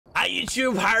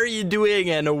YouTube, how are you doing?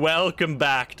 And welcome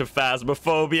back to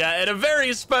Phasmophobia, and a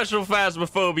very special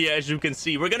Phasmophobia. As you can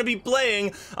see, we're going to be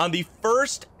playing on the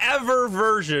first ever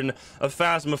version of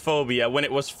Phasmophobia when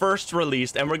it was first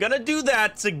released, and we're going to do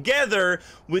that together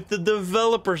with the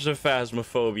developers of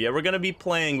Phasmophobia. We're going to be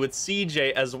playing with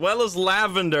CJ as well as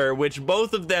Lavender, which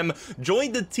both of them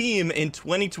joined the team in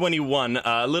 2021,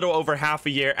 a little over half a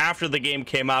year after the game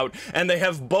came out, and they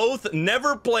have both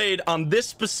never played on this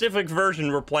specific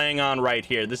version we're playing on right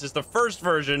here. This is the first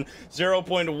version,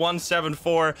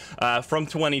 0.174 from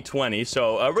 2020.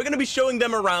 So we're going to be showing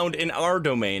them around in our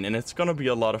domain, and it's going to be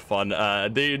a lot of fun.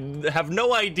 They have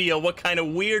no idea what kind of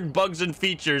weird bugs and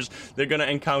features they're going to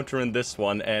encounter in this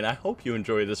one, and I hope you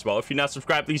enjoy this well. If you're not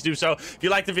subscribed, please do so. If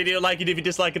you like the video, like it. If you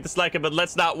dislike it, dislike it. But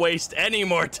let's not waste any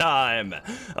more time.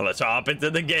 Let's hop into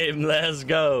the game. Let's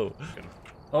go.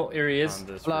 Oh, here he is.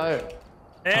 Hello.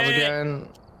 Hey. How's it going?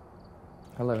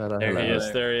 Hello, hello, There hello. he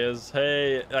is, there he is.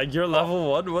 Hey, you're level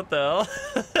 1, what the hell?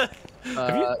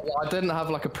 Yeah, I didn't have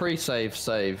like a pre-save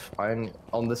save. I'm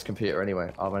on this computer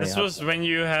anyway. This was when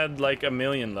you had like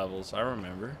 1,000,000 levels, I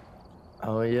remember.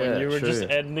 Oh yeah, when you were true. just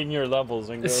ending your levels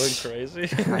and going crazy.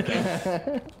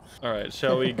 Alright,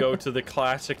 shall we go to the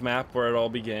classic map where it all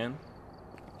began?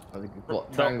 I think we've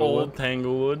got The old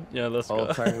Tanglewood. Yeah, let's go. Old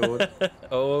Tanglewood.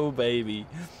 Oh baby.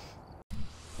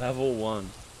 Level 1.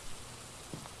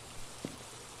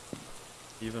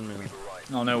 Even me.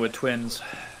 Oh no, we're twins.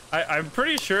 I'm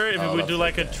pretty sure if we do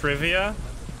like a trivia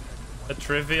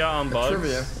on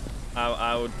bugs,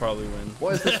 I would probably win.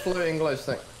 What is this floating glow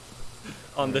thing?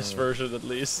 On this version at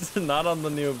least, not on the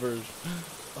new version.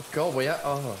 Oh god,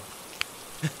 oh.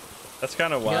 That's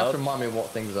kind of You have wild. to remind me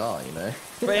what things are, you know.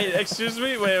 Wait, excuse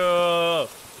me. Wait.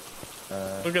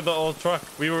 Look at the old truck.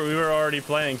 We were already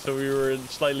playing, so we were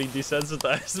slightly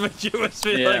desensitized. But you must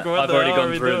be like, what I've the already hell are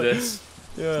gone we through doing? this.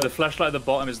 Yeah. So the flashlight at the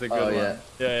bottom is the good one.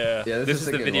 Yeah. This is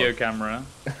the good video one. camera.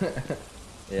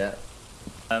 Yeah.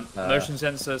 Motion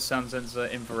sensor, sound sensor,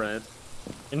 infrared.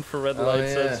 Infrared light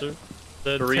sensor.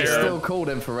 The It's still called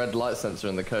infrared light sensor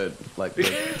in the code. Like. Wait,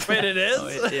 it is?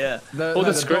 Oh, yeah. No, All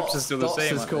the the scripts are still the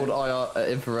same. It's called IR,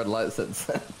 infrared light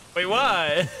sensor. Wait,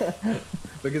 why?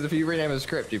 Because if you rename a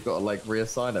script, you've got to like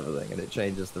reassign everything, and it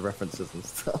changes the references and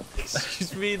stuff.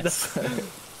 Excuse me.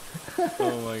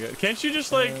 Oh my god. Can't you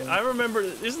just like, I remember,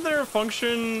 isn't there a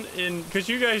function in, because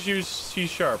you guys use C#,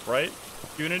 right?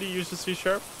 Unity uses C#?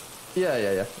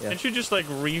 Yeah. Can't you just like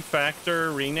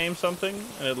refactor, rename something,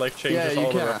 and it like changes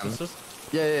all the references?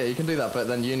 Yeah, you can do that, but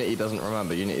then Unity doesn't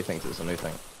remember. Unity thinks it's a new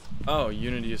thing. Oh,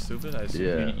 Unity is stupid? I see.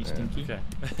 Yeah, Unity stinky. Okay.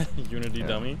 Unity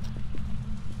dummy.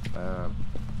 Oh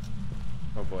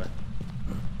boy.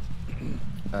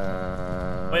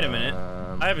 Wait a minute.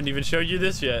 I haven't even showed you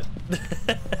this yet.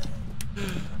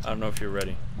 I don't know if you're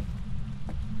ready.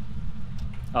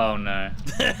 Oh no.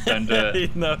 Don't do it. He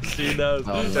knows.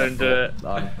 Oh, Don't do it.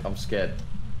 I'm scared.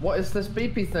 What is this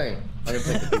beepy thing? I'm gonna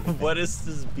take the beepy What is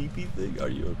this beepy thing? Are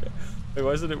you okay? Wait,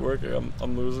 why isn't it working?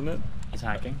 I'm losing it. He's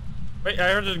hacking. Wait,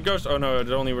 I heard it ghost. Oh no,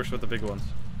 it only works with the big ones.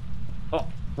 Oh,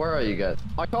 Where are you guys?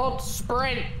 I can't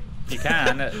sprint! you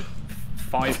can at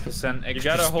 5% extra You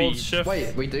gotta hold speed. shift.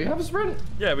 Wait, we do have a sprint?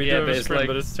 Yeah, we do have a sprint, like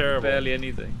but it's terrible. barely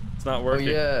anything. It's not Oh working.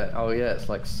 yeah, it's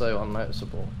like so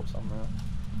unnoticeable somehow.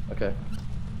 Okay.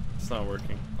 It's not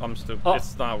working. I'm stupid. Oh.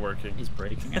 It's not working. He's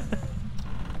breaking it.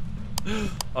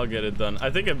 I'll get it done. I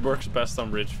think it works best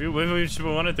on Ridgeview. We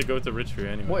wanted to go to Ridgeview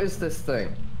anyway. What is this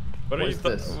thing? What are you is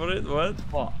this? What?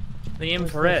 What? The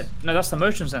infrared. No, that's the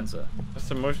motion sensor. That's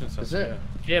the motion sensor. Is it? Yeah.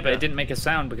 Yeah, but it didn't make a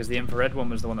sound because the infrared one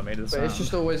was the one that made the But sound. it's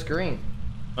just always green.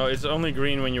 Oh, it's only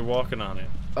green when you're walking on it.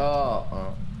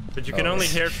 Oh. But you can only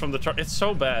hear it from the truck. It's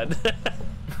so bad.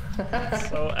 It's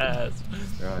so ass.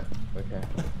 Right. Okay.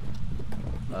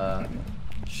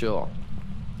 Sure.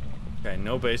 Okay,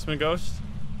 no basement ghost.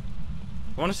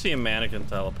 I want to see a mannequin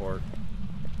teleport.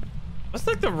 That's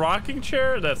like the rocking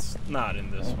chair. That's not in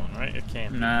this one, right? It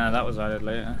can't. Nah, that was added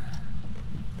later.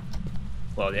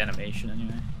 Well, the animation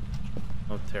anyway.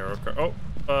 Oh, tarot card.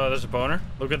 Oh, there's a boner.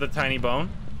 Look at the tiny bone.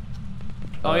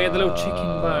 Oh yeah, the little chicken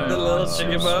bone. The little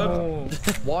chicken bone.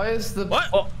 Why is the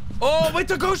What? Oh, wait,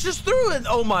 the ghost just threw it.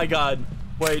 Oh my god.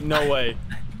 Wait, no way.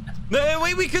 No,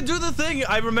 wait, we could do the thing.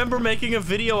 I remember making a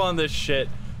video on this shit.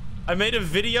 I made a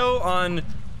video on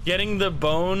getting the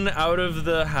bone out of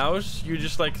the house. You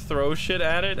just like throw shit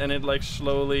at it and it like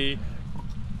slowly,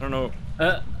 I don't know.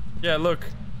 Yeah, look.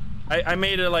 I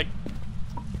made a like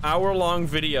hour-long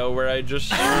video where I just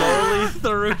slowly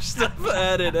threw stuff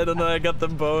at it and then I got the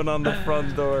bone on the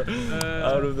front door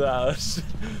out of the house.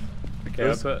 Okay,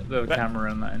 I'll put the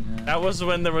camera in that in here. That was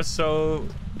when there was so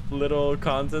little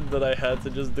content that I had to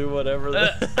just do whatever.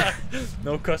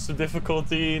 No custom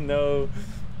difficulty, no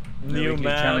new weekly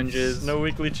maps, challenges. no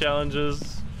weekly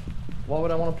challenges. Why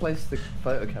would I want to place the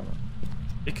photo camera?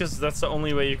 Because that's the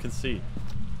only way you can see.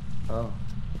 Oh.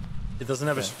 It doesn't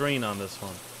have a Okay. screen on this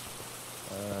one.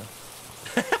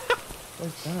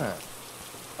 What's that?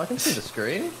 I can see the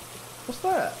screen. What's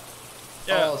that?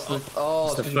 Yeah. Oh, it's the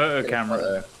 'cause photo you get a camera.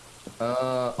 photo.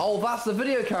 Oh, that's the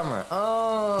video camera.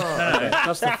 Oh. No,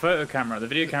 that's the photo camera. The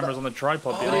video camera's on the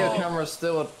tripod. The behind. video camera's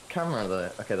still a camera though.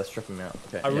 Okay, that's tripping me out.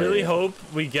 Okay. I yeah, really yeah. hope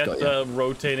we get Got the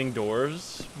rotating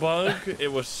doors bug.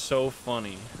 It was so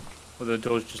funny. Well, the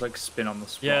doors just like spin on the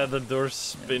spot. Yeah, the doors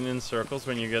spin in circles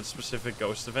when you get specific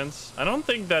ghost events. I don't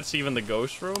think that's even the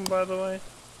ghost room, by the way.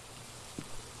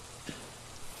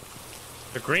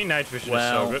 The green night vision is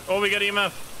so good. Oh, we got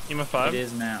EMF. EMF 5. It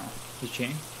is now. He's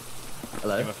cheating.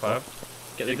 Hello. EMF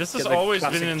 5. Get Yeah, this has get the always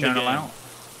been classic in the journal game. out.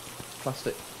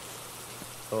 Plastic.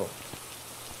 Oh.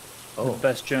 The Oh.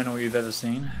 best journal you've ever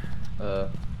seen.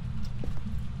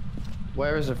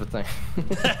 Where is everything?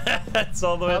 It's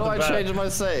all the way How at do the I back. change my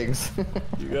settings?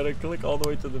 You gotta click all the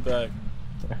way to the back.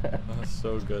 Oh, that's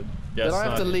so good. Yeah, Then it's I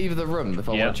have not- to leave the room if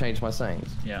I Yeah. want to change my settings.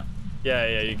 Yeah.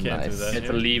 Yeah, you can't do Nice. that. You have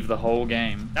to yeah. leave the whole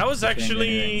game. That was Can't do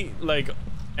actually anything. like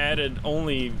added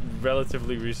only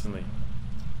relatively recently.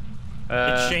 It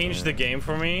Uh, changed the game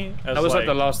for me. As That was like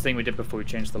the last thing we did before we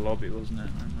changed the lobby, wasn't it? I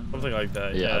remember. something like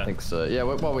that. Yeah, Yeah, I think so. Yeah,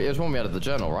 well, it was when we added the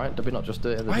journal, right? Did we not just do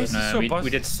it in the Why journal? is this No, so we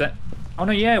busted? did set. Oh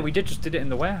no, yeah, we just did it in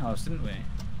the warehouse, didn't we?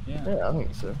 Yeah. Yeah, I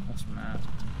think so. That's mad.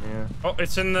 Yeah. Oh,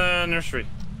 it's in the nursery.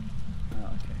 Oh,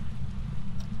 okay.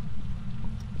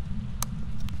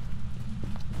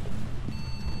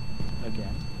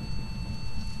 Again.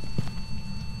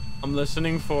 I'm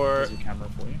listening for There's a camera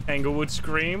for you. Englewood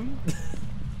Scream.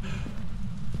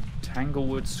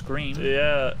 Tanglewood Scream.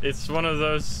 Yeah, it's one of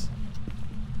those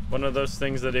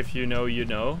things that if you know, you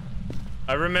know.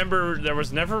 I remember there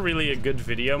was never really a good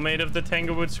video made of the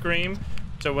Tanglewood Scream,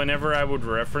 so whenever I would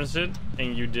reference it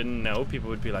and you didn't know, people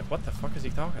would be like, "What the fuck is he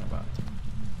talking about?"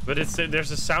 But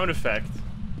there's a sound effect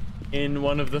in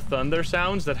one of the thunder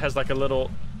sounds that has like a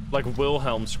little like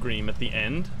Wilhelm scream at the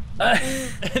end.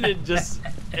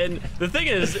 And the thing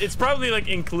is, it's probably like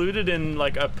included in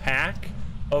like a pack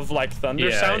of like thunder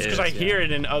Yeah, sounds it because I is, hear yeah.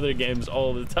 it in other games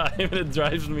all the time and it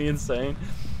drives me insane.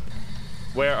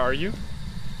 Where are you?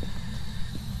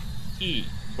 E.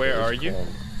 Where are you?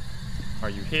 Are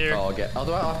you here? Oh, okay. Oh,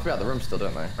 do I have to be out the room still,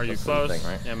 don't I? Are you That's the close? thing,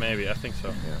 right? Yeah, maybe. I think so.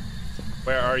 Yeah.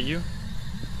 Where are you?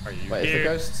 Are you Wait, is the here?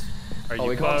 ghosts? Are Oh, you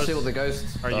we close? can't see all the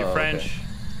ghosts. Are you Oh, okay. French?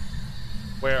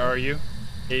 Where are you?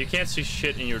 Yeah, you can't see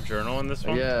shit in your journal in this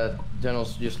one. Yeah,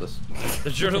 journal's useless. The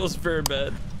journal is very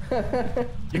bad.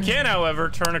 You can, however,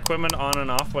 turn equipment on and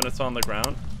off when it's on the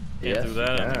ground. Can't Yes, do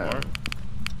that you can. anymore.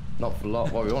 Not for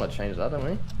long. Well, we want to change that, don't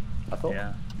we? I thought.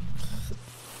 Yeah.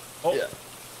 Oh, Yeah.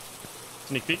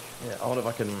 sneak peek. Yeah, I wonder if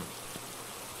I can.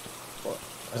 What?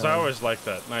 Because I always like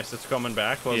that. Nice, it's coming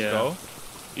back. Let's Yeah. go.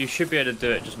 You should be able to do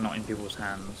it, just not in people's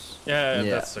hands. Yeah,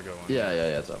 Yeah. that's a good one. Yeah,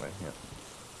 exactly. Yeah.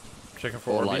 Checking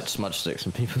for Or Orbeez. like smudge sticks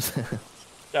in people's.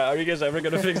 Yeah, are you guys ever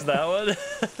gonna fix that one?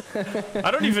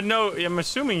 I don't even know. I'm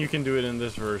assuming you can do it in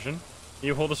this version.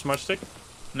 You hold a smudge stick.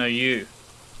 No, you.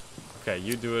 Okay,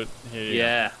 you do it. Here you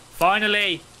Yeah.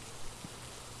 Finally!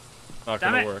 go. Not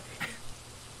Damn gonna it. work.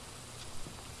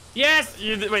 Yes!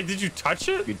 Wait, did you touch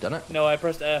it? You done it? No, I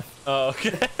pressed F. Oh,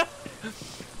 okay.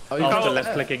 Oh, After call-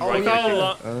 left clicking, oh, right Look how,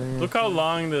 clicking. lo look how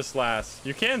long this lasts.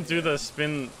 You can't do the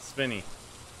spinny.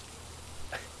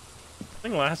 This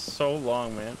thing lasts so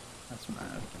long, man. That's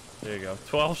mad. There you go.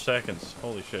 12 seconds.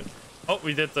 Holy shit. Oh,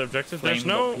 we did the objective. There's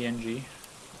no... PNG.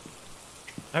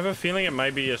 I have a feeling it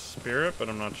might be a spirit, but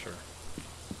I'm not sure.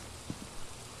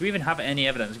 Do we even have any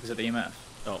evidence because of the EMF?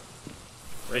 Oh.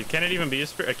 Wait, can it even be a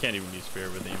spirit? It can't even be a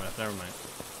spirit with the EMF. Never mind.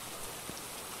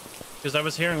 Because I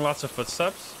was hearing lots of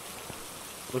footsteps.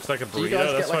 Looks like a Do you burrito.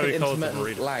 guys That's get why like we an call it the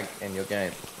intermittent burrito. lag in your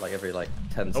game, like every like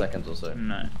 10 seconds or so?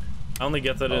 No. I only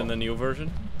get that in Oh. the new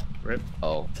version. Rip.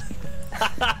 Oh.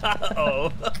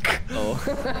 Oh.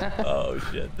 Oh. Oh,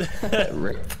 shit.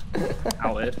 Rip.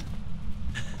 Outed.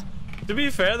 To be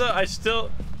fair, though, I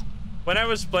still... When I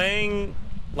was playing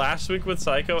last week with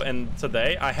Psycho and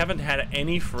today, I haven't had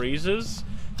any freezes.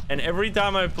 And every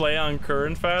time I play on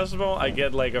current Phasmo, I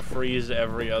get like a freeze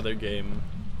every other game.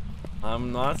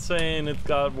 I'm not saying it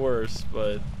got worse,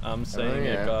 but I'm saying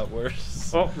yeah. it got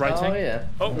worse. Oh, right Oh, yeah.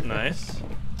 Oh, nice.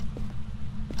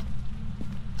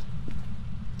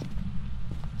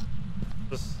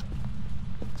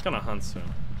 It's gonna hunt soon.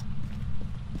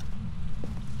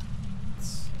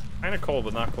 It's kind of cold,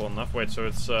 but not cold enough. Wait, so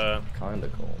it's Kinda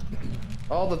cold.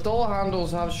 Oh, the door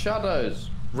handles have shadows.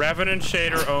 Revenant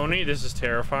shader Oni. This is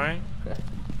terrifying.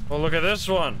 Oh, look at this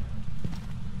one.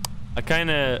 I kind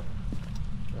of.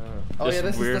 Oh yeah,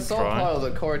 this is weird the salt drawing. pile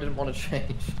that Corey didn't want to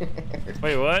change.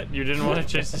 Wait, what? You didn't want to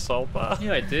change the salt pile?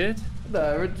 Yeah, I did.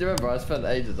 No, do you remember? I spent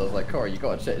ages. I was like, Corey, you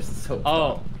gotta change the salt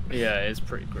pile. Oh, yeah, it's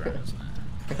pretty gross.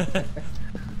 Isn't it?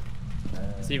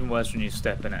 It's even worse when you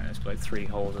step in it and it's got like 3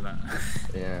 holes in it.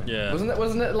 Yeah. Yeah.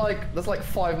 Wasn't it like there's like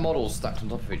 5 models stacked on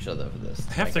top of each other for this?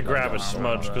 I have to grab a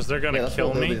smudge because they're gonna that's kill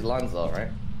what me. these lines are, right?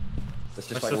 It's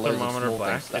just What's like the loads of thermometer small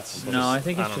black? things It's- stacked No, on I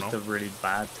think I it's don't just know. a really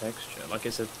bad texture. Like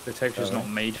it's the texture's Oh, not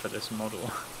right. made for this model.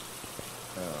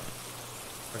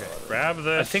 Okay, grab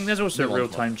this. I think there's also Nuance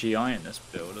real-time GI in this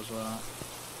build as well.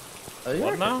 Oh, you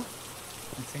What reckon? now?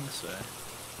 I think so.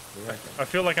 You reckon? I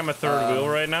feel like I'm a third wheel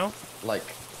right now. Like,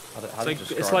 how do you It's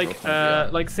describe like real-time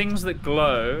GI? like things that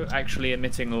glow actually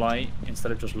emitting light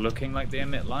instead of just looking like they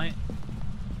emit light.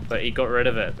 But he got rid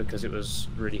of it because it was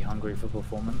really hungry for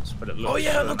performance. But it looks Oh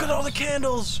yeah, so look at nice. all the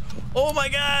candles. Oh my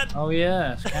god. Oh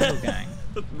yeah, it's Candle Gang.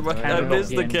 I Candle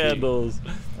missed the PNG. candles.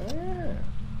 Oh, yeah.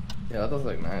 Yeah, that does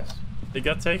look nice. They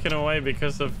got taken away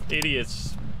because of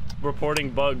idiots reporting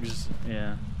bugs.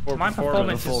 Yeah. Or My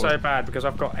performance is so performance. bad because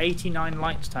I've got 89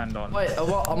 lights turned on. Wait,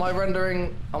 what? Am I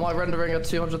rendering a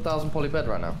 200,000 poly bed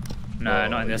right now? No, Oh,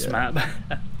 not in this yeah. map.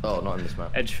 Oh, not in this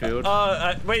map. Edgefield.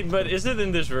 Wait, but is it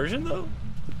in this version though?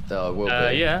 Oh, it will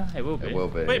be. Yeah, it will be. It will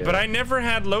be. Wait, yeah. but I never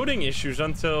had loading issues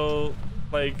until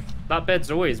like. That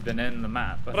bed's always been in the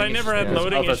map. But I think it's never just had because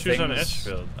loading other issues on things-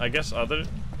 Edgefield. I guess other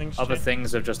things. Other changed.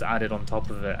 things have just added on top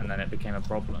of it, and then it became a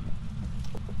problem.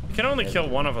 You can only kill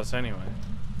one of us anyway.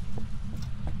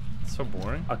 It's so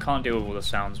boring. I can't deal with all the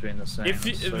sounds being the same. If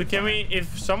It's so can funny. we,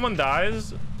 if someone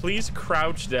dies, please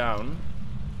crouch down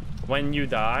when you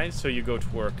die, so you go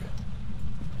twerk.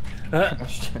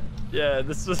 Yeah,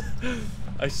 this was.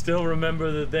 I still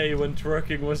remember the day when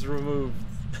twerking was removed.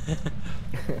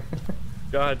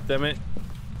 God damn it!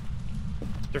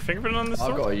 Is there fingerprint on this I've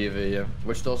door? got a UV. Yeah.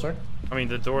 Which door, sorry? I mean,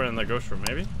 the door in the ghost room,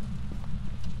 maybe.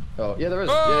 Oh, yeah, there is.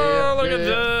 Oh, yeah, look yeah, at yeah.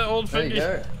 the old There you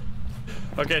finger.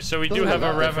 go. Okay, so we Doesn't do have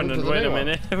look a that different revenant. to the Wait new a one.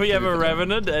 minute. We have a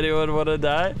revenant. Anyone want to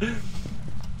die?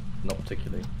 Not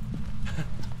particularly.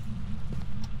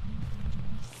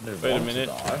 Wait a minute.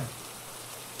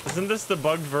 Isn't this the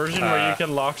bugged version where you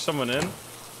can lock someone in?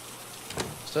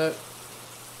 So,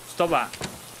 Stop that.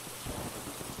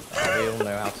 we all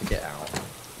know how to get out.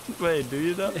 Wait, do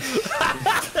you know?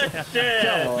 Shit.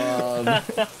 Come on.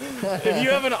 If you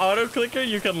have an auto clicker,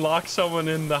 you can lock someone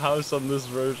in the house on this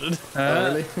version.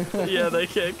 Oh, really? Yeah, they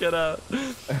can't get out.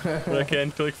 But I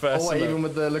can't click fast Oh, wait, enough. even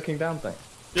with the looking down thing?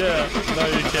 Yeah, no,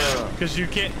 you can't. Because you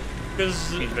can't. Because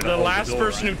He's gonna the hold the last door,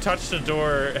 person right? who touched the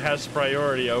door has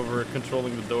priority over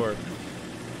controlling the door.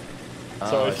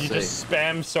 So Oh, if I you see. just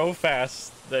spam so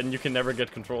fast, then you can never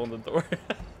get control of the door.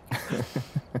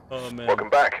 Oh man. Welcome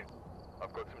back.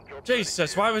 I've got some jobs.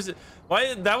 Jesus, why was it?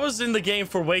 Why that was in the game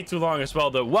for way too long as well.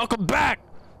 The welcome back.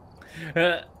 We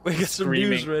got some Screaming.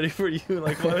 news ready for you.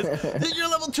 Like, what was, you're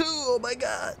level 2. Oh my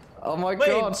god. Oh my Wait,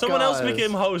 god, someone else guys.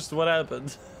 became host. What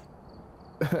happened?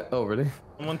 Oh, really?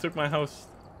 Someone took my host.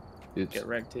 Oops. Get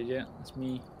wrecked, idiot. That's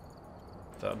me.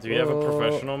 So, do you have a Whoa.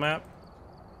 professional map?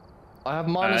 I have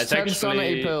minus it's 10 actually-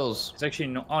 sanity pills. It's actually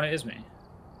not. Oh, it is me.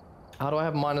 How do I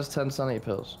have minus 10 sanity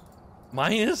pills?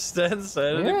 Minus 10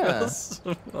 sanity Yeah. pills?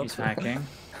 He's hacking.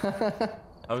 How's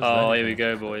Oh, that? here we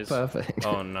go, boys. Perfect.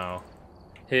 Oh no.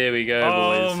 Here we go,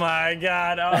 Oh boys. my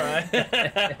god,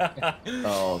 alright.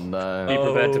 Oh no. Be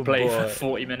prepared to Oh, play boy. for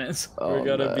 40 minutes. Oh, We're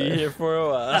gonna no. be here for a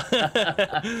while.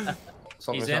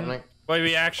 Something's He's in. happening. Wait,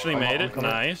 we actually I'm made on, it. I'm on.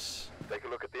 Nice. Take a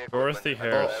look at the Dorothy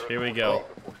equipment. Harris. Here we go.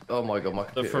 Oh my god, my The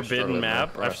computer is forbidden struggling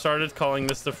map. now. I've Right. started calling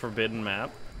this the forbidden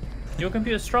map. Your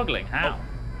computer's struggling. How?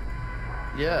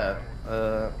 Yeah.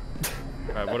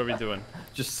 Alright, what are we doing?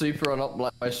 Just super on up.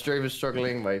 Like my stream is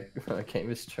struggling. My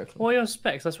game is struggling. What are your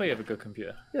specs? That's why you have a good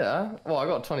computer. Yeah. Well, I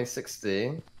got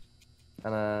 2060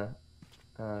 and a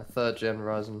 3rd gen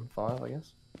Ryzen 5, I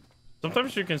guess.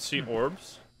 Sometimes you can see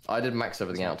orbs. I did max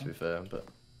everything out to be fair, but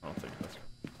I don't think that's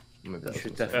maybe that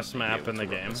should was best map in the be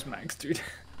able to run game. this Max, dude.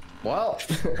 Well,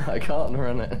 I can't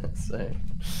run it. So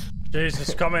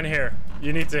Jesus, come in here.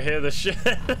 You need to hear the shit.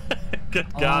 Good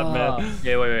God, man.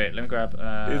 Yeah, wait. Let me grab.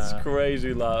 It's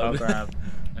crazy I'll loud. grab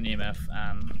an EMF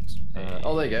and.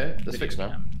 oh, there you go. It's video fixed now.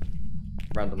 cam.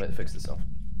 Randomly it fixed itself.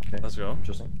 Okay. Let's go.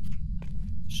 Interesting.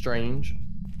 Strange.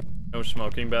 No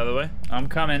smoking, by the way. I'm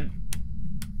coming.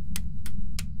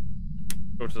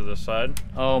 Go to this side.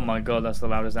 Oh my god, that's the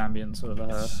loudest ambience I've ever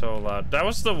heard. So loud. That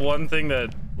was the one thing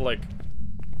that, like,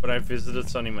 when I visited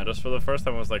Sunny Meadows for the first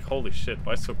time, I was like, holy shit,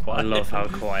 why so I quiet? love how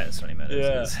quiet Sunny Meadows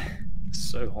Yeah. is. It's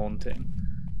so haunting.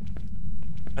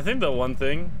 I think the one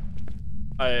thing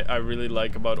I really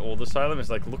like about Old Asylum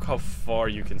is like, look how far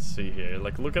you can see here.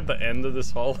 Like, look at the end of this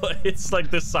hallway. It's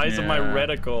like the size of my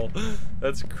reticle.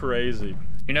 That's crazy.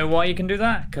 You know why you can do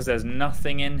that? Because there's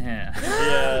nothing in here.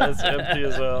 Yeah, it's empty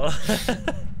as well.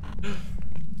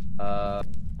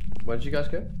 Where did you guys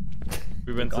go?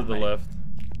 We went to the left.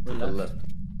 To the left.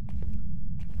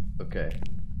 Okay.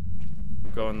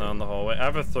 I'm going down the hallway. I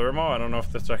have a thermo. I don't know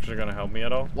if that's actually going to help me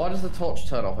at all. Why does the torch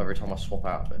turn off every time I swap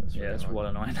out of it? Yeah, it's well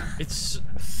annoying. It's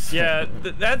yeah,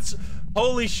 that's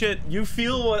holy shit. You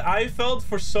feel what I felt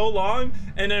for so long,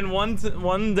 and then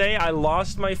one day I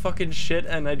lost my fucking shit,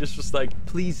 and I just was like,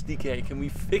 please DK, can we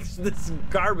fix this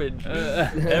garbage?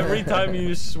 Every time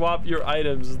you swap your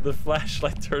items, the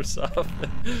flashlight turns off.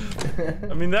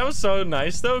 I mean, that was so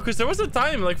nice though, because there was a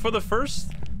time like for the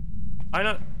first,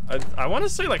 I want to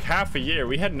say like half a year,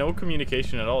 we had no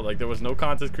communication at all. Like there was no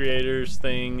content creators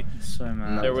thing. So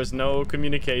mad. There was no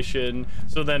communication.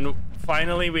 So then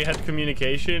finally we had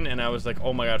communication, and I was like,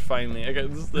 oh my god, finally I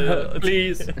got this.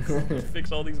 Please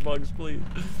fix all these bugs, please.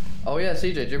 Oh yeah,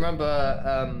 CJ, do you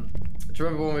remember? Do you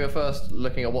remember when we were first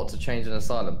looking at what to change in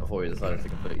Asylum before we decided to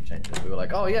completely change it? We were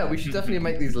like, oh yeah, we should definitely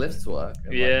make these lifts work.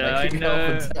 And, yeah, like, I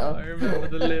know. I remember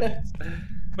the lifts.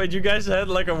 Wait, you guys had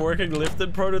like a working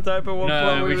lifted prototype at one point?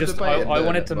 No, we were just debating I doing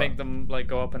wanted it, to but- make them like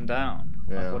go up and down.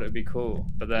 I Yeah. thought it'd be cool,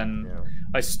 but then Yeah.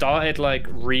 I started like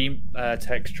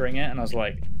texturing it, and I was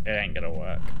like, it ain't gonna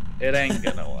work. It ain't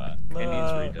gonna work. It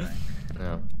needs redoing.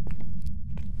 Yeah.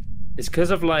 It's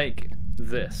because of like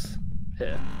this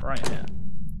here, right here.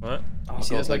 What? Oh, see,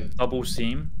 God, there's like like- double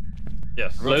seam.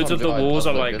 Yes. Real Loads time of the divide walls does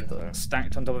are look like good, though.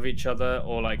 stacked on top of each other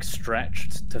or like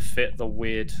stretched to fit the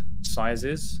weird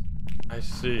sizes. I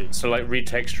see. So like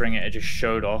retexturing it, it just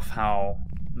showed off how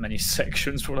many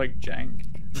sections were like jank.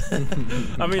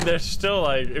 I mean, there's still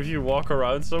like, if you walk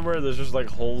around somewhere, there's just like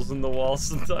holes in the wall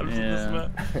sometimes in this Yeah.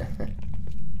 map.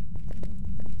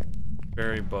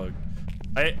 Very bugged.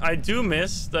 I do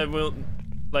miss that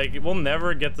we'll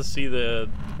never get to see the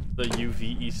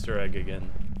UV Easter egg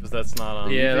again, because that's not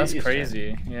on. Yeah, that's Easter egg.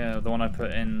 crazy. Yeah, the one I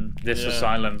put in this Yeah.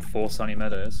 asylum for Sunny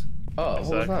Meadows. Oh, what was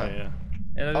Exactly. that? Yeah.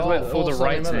 Yeah, Oh, like all for the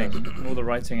Sunny writing, all the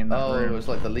writing in that Oh, it room. was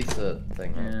like the Lisa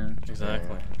thing. Right? Yeah,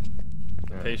 Exactly.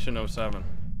 Yeah. Patient 07.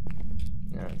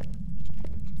 Yeah.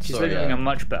 she's So, living yeah. a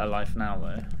much better life now,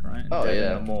 though, right? Oh, Dead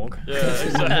yeah. in the morgue. Yeah,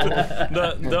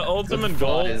 exactly. the ultimate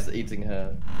goal. is eating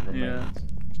her remains.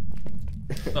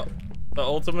 The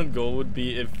ultimate goal would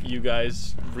be if you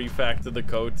guys refactor the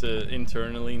code to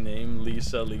internally name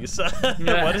Lisa.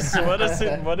 Yeah. What is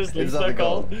Is Lisa that the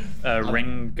goal? called?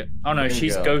 Ring. Oh no,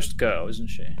 she's Ringo. Ghost Girl, isn't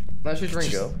she? No, she's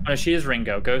Ringo. Oh, she is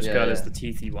Ringo. Ghost Yeah, Girl is yeah. the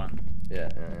teethy one. Yeah,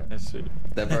 yeah, yeah. I see.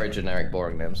 They're very generic,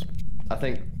 boring names. I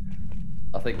think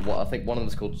one of them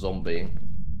is called Zombie.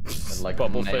 And like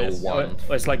Bubble Male face. One.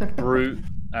 Oh, it's like Brute.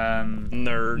 Nerd.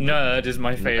 Nerd is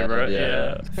my favorite. yeah.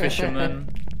 Yeah. Fisherman.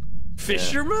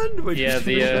 Fisherman? Wait, Yeah,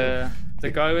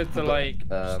 the guy with the like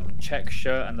check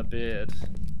shirt and the beard.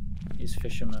 He's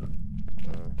Fisherman.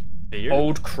 Beard?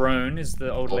 Old Crone is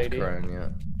the old lady. Crone, yeah.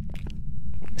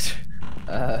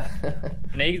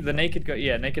 The naked guy.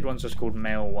 Yeah, naked one's just called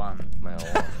Male One. Male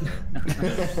One.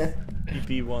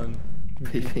 PP1.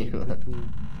 PP1.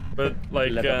 But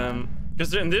like,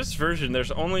 because in this version,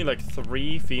 there's only like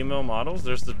 3 female models.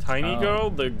 There's the tiny girl,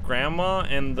 the grandma,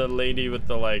 and the lady with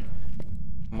the like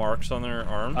marks on her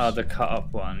arms. Oh, the cut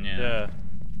up one. Yeah.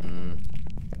 Yeah.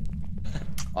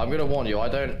 I'm gonna warn you, I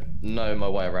don't know my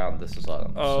way around this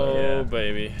asylum. Oh, yeah.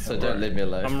 baby. So don't leave me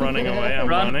alone. I'm running away. I'm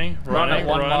Run. running. Run at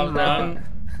one mile run.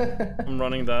 I'm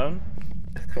running down.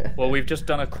 Well, we've just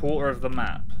done a quarter of the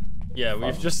map. Yeah,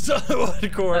 we've just done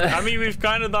 1/4. I mean, we've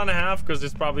kind of done a half because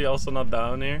it's probably also not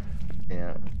down here.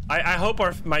 Yeah. I hope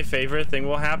my favorite thing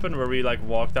will happen where we like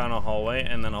walk down a hallway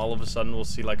and then all of a sudden we'll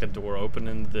see like a door open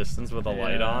in the distance with a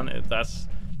light Yeah. on. That's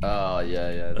Oh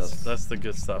yeah, that's the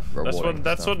good stuff. rewarding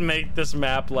That's stuff. what make this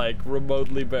map like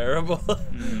remotely bearable.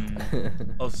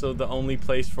 Also, the only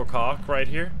place for cock right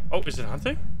here. Oh, is it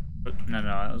hunting? No,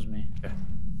 that was me. Okay.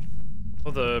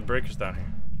 Oh, the breaker's down here.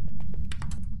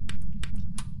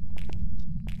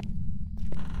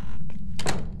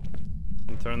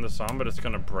 Can turn this on, but it's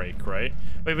gonna break, right?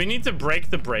 Wait, we need to break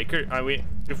the breaker.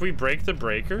 If we break the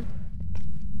breaker,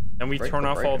 then we Break turn the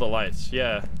off all breaker? the lights.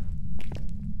 Yeah.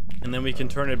 And then we can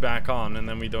turn it back on, and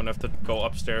then we don't have to go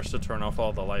upstairs to turn off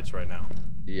all the lights right now.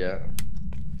 Yeah.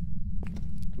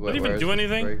 Don't even where is do this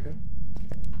anything? breaker?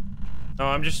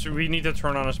 No, we need to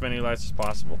turn on as many lights as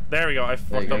possible. There we go, I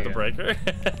fucked you up go. the breaker.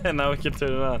 And now we can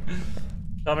turn it on.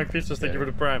 Atomic Pizzas, thank you Yeah.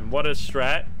 for the prime. What is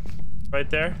strat? Right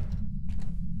there.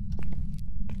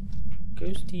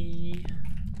 Ghosty.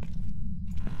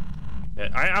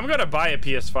 Okay, I'm gonna buy a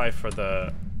PS5 for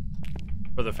the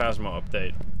Phasmo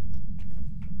update.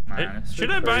 Man, it's Should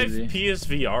so I buy crazy.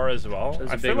 PSVR as well? There's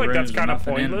I a feel big like rooms that's with kind of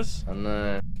nothing in. pointless.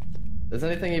 And is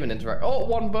anything even interact? Oh,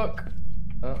 one book.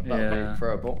 Oh, that'll Yeah. be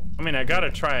throwable. I mean, I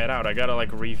gotta try it out. I gotta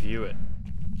like review it.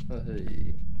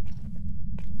 Hey.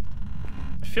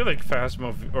 I feel like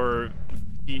Phasmo or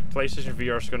PlayStation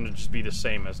VR is gonna just be the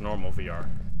same as normal VR.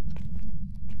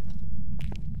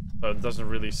 So it doesn't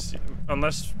really see,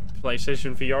 unless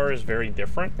PlayStation VR is very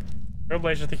different.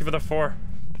 Trailblazer, thank you for the 4.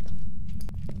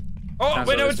 Oh, Sounds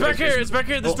wait, no, like it's back here. PlayStation. It's back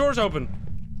here. This Oh. door's open.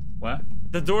 Where?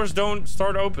 The doors don't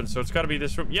start open, so it's gotta be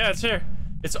this room. Yeah, it's here.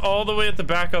 It's all the way at the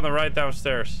back on the right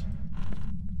downstairs.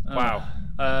 Wow.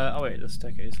 Oh wait, the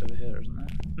staircase over here, isn't there?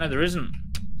 No, there isn't.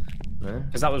 No?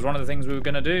 Because that was one of the things we were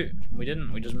gonna do. We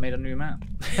didn't. We just made a new map.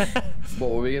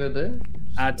 What were we gonna do?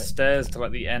 Add stairs to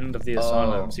like the end of the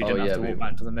asylum, so you didn't have to walk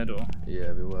back to the middle.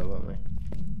 Yeah, we were, weren't we?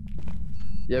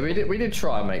 Yeah, we did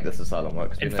try and make this asylum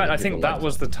work. 'cause we In know fact, I people think that like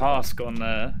was the task on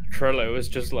Trello. Was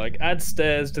just like add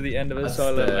stairs to the end of the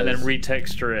asylum and then stairs.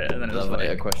 retexture it, and then it was a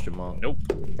like, question mark. nope.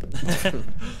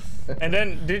 And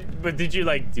then did you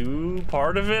like do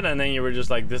part of it, and then you were just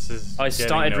like, this is. I getting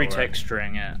started nowhere.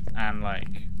 retexturing it and like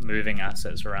moving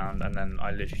assets around, and then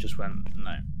I literally just went,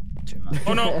 no, too much.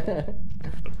 Oh no!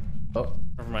 Oh,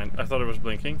 Never mind. I thought it was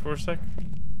blinking for a sec.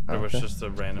 It was Okay. just a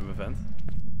random event.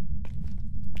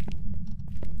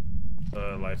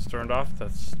 The lights turned off.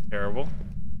 That's terrible.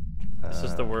 This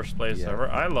is the worst place yeah. ever.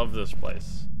 I love this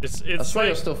place. I It's swear like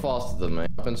you're still faster than me.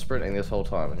 I've been sprinting this whole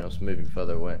time and you're just moving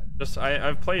further away. just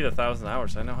I've played 1,000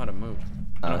 hours. I know how to move.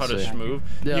 I know I how to see. move.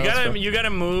 Yeah, you that's fair. gotta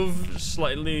move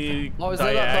slightly Oh, is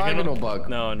there that diagonal bug?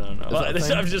 No. that a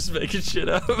thing? I'm just making shit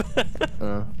up.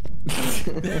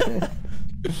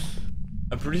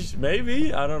 I'm pretty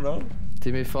maybe. I don't know. Do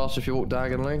you move faster if you walk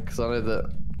diagonally? Because I know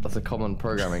that that's a common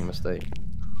programming mistake.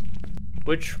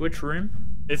 Which room?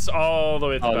 It's all the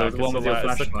way at the Oh, back. the one with your it's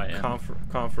the flashlight, yeah.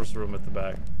 conference room at the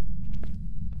back.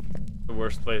 The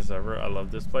worst place ever. I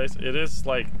love this place. It is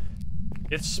like,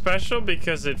 it's special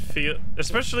because it feels,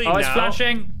 especially Oh, now. it's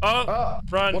flashing. Oh,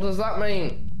 run. What does that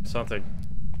mean? Something.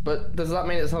 But does that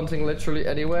mean it's hunting literally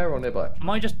anywhere or nearby? Am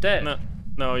I just dead?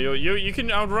 No, you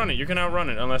can outrun it. You can outrun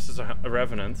it unless it's a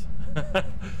revenant.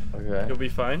 Okay. You'll be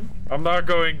fine. I'm not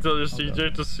going to the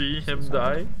CJ to see him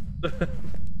die.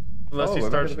 Unless he we're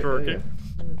starts back at the bit- twerking.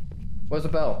 yeah. Where's the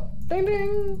bell? Ding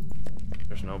ding!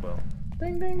 There's no bell.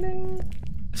 Ding ding ding!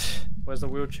 Where's the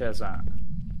wheelchairs at?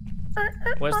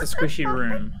 Where's the squishy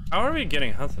room? How are we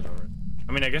getting hunted already?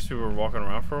 I mean, I guess we were walking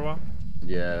around for a while.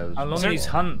 Yeah. It was How long there- are these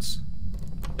hunts?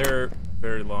 They're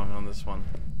very long on this one.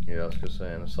 Yeah, I was gonna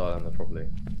say in Asylum they're probably.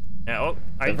 Yeah, well,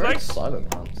 I They're very like.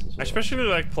 silent hunts as well. I especially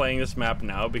like playing this map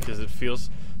now because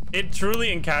it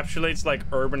truly encapsulates like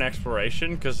urban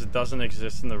exploration because it doesn't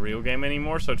exist in the real game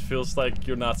anymore. So it feels like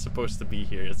you're not supposed to be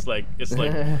here. It's like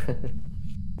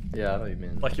Yeah, I know what you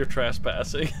mean. like you're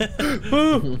trespassing.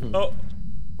 Oh,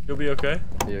 you'll be okay.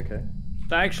 Are you okay?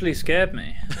 That actually scared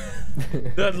me.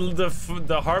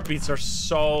 The heartbeats are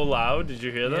so loud. Did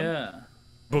you hear them? Yeah.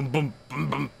 Boom, boom, boom,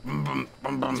 boom, boom, boom,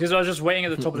 boom, boom. Because I was just waiting at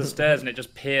the top of the stairs and it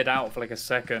just peered out for like a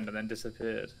second and then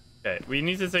disappeared. Okay, we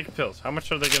need to take pills. How much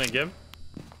are they gonna give?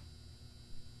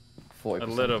 40%. A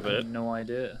little I bit. have no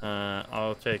idea.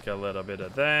 I'll take a little bit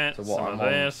of that. So what, some I'm of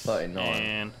on this,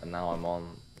 39, and now I'm on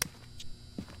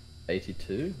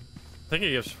 82? I think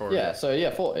it gives 40. Yeah, so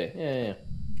yeah, 40. Yeah.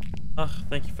 Ugh,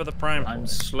 thank you for the prime. I'm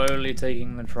slowly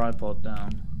taking the tripod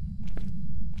down.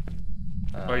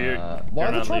 Oh, you're why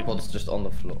are the not leaving. tripods just on the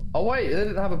floor? Oh wait, they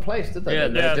didn't have a place, did they? Yeah,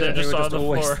 Yeah, they're they just were on just the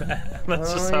always floor. there.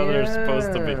 That's just Oh, how they're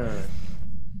supposed to be. yeah.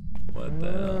 What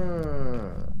the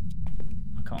hell?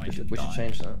 I can't wait to We should die.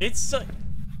 change that. It's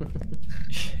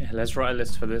Yeah, let's write a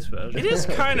list for this version. it is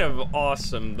kind of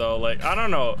awesome though. Like I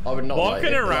don't know, I would not walking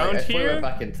like it, around if we here, went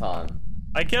back in time,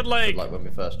 I get like like when we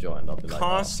first joined, I'd be like,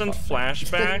 constant oh, fuck.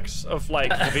 flashbacks of like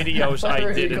videos I I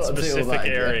really did in gotta deal with specific that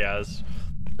again. areas.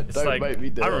 It's Don't like make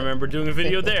me do I it. remember doing a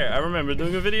video there. I remember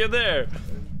doing a video there.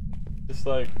 It's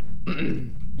like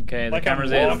Okay, the Like I'm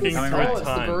camera's in. I'm walking coming through right. Oh, it's the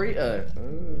time. burrito.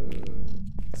 Mm.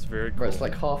 it's very cool. Bro, it's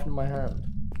like half in my hand.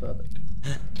 Perfect.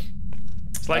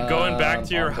 It's like going back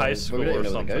to your I'm high going- school we didn't or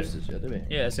know where the something. ghost is yet, did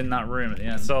we? Yeah, it's in that room at the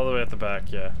end. It's all the way at the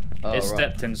back, yeah. Oh, It right.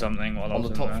 stepped in something while I On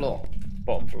was the in top there. floor.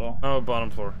 Bottom floor. Oh,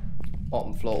 bottom floor.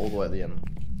 Bottom floor all the way at the end.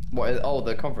 What is, oh,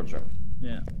 the conference room.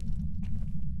 Yeah.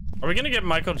 Are we gonna get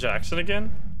Michael Jackson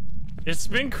again? It's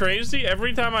been crazy.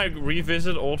 Every time I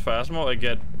revisit Old Phasmo, I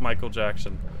get Michael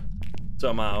Jackson.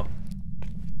 Somehow.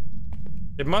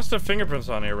 It must have fingerprints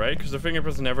on here, right? Because the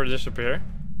fingerprints never disappear.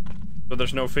 So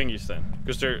there's no fingies then.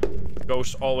 Because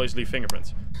ghosts always leave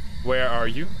fingerprints. Where are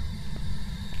you?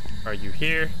 Are you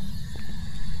here?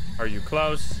 Are you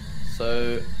close?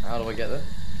 So, how do I get there?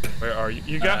 Where are you?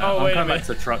 You got. I'm wait a coming minute. back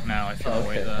to the truck now. If you want to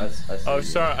wait Okay, there. I see Oh, you.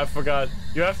 sorry, I forgot.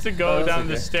 You have to go Oh, that's down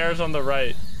the okay. stairs on the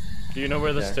right. Do you know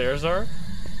where the Okay. stairs are?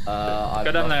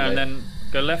 Go down there and then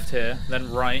go left here,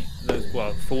 then right.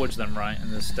 Well, forwards, then right,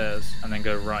 and there's stairs, and then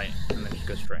go right, and then just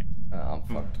go straight. I'm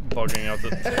fucked. Bugging out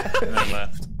the. And then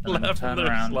left. And then Left, turn there's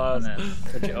around, lost. and then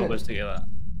touch your elbows together.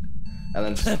 And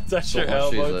then just Touch sort your my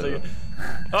shoes elbow. over.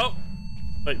 Oh!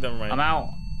 Wait, never mind. I'm out.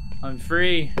 I'm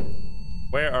free.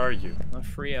 Where are you? I'm a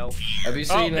free elf. Have you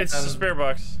Oh, seen it's the spirit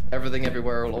box. Everything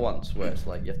Everywhere All at Once, where it's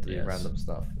like you have to do Yes. random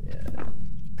stuff? Yeah.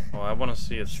 Oh, I want to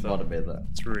see it Might still. have been that.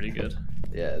 It's really good.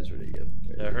 Yeah, it's really good.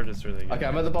 Yeah, I heard it's really good. Okay,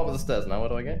 I'm at the bottom of the stairs now. Where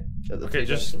do I go? At the Okay, T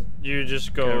just junction? you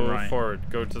just go Go right. forward.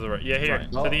 Go to the right. Yeah, here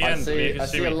Right. to the end. where you can I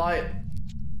see see a me. light.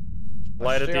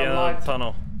 Light at see the a end light. of the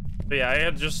tunnel. But yeah, I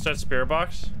had just said spirit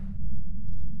box.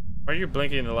 Why are you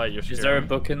blinking the light? You're Is scaring there a me.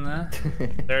 book in there?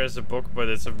 There is a book, but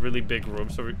it's a really big room.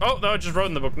 So we... Oh no, I just wrote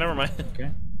in the book. Never mind. Okay.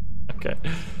 Okay.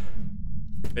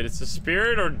 Wait, it's a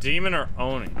spirit or demon or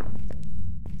Oni?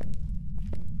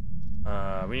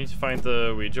 We need to find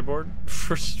the Ouija board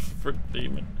for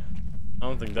demon. I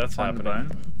don't think that's Find the happening.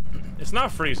 bone. It's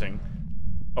not freezing.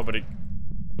 Oh, but it...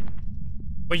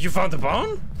 Wait, you found the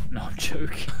bone? No, I'm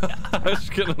joking. I was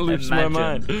gonna lose my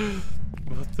mind. Imagine.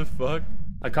 What the fuck?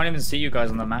 I can't even see you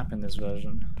guys on the map in this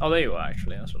version. Oh, there you are,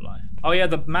 actually. That's a lie. Oh, yeah,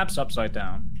 the map's upside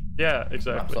down. Yeah,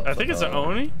 exactly. I think it's an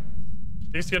Oni. I think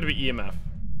it's gonna be EMF.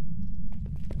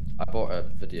 I bought a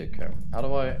video camera. How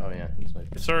do I? Oh yeah, it's like.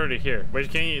 It's already here. Wait,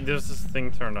 can you? Does this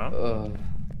thing turned on?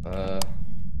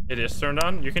 It is turned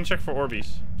on. You can check for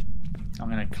Orbeez. I'm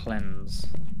gonna cleanse.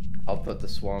 I'll put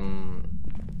this one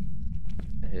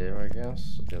here, I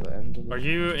guess, at the other end of the... Are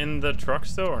you in the truck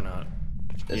still or not?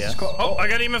 Yes. Oh, I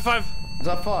got EMF 5. Is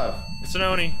that 5? It's an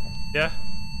Oni. Yeah.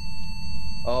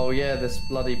 Oh yeah, this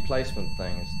bloody placement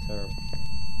thing is terrible.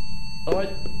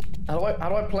 How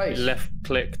do I place? Left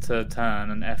click to turn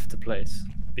and F to place.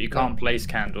 But you can't place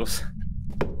candles.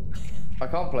 I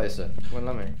can't place it. Well,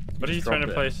 let me. What are you just trying to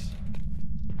dropped it. place?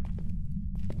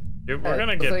 We're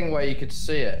gonna the get. thing where you could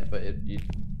see it, but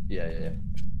yeah. Yeah.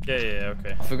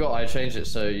 Okay. I forgot I changed it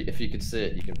so if you could see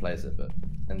it, you can place it, but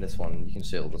in this one, you can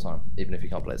see it all the time, even if you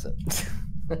can't place it.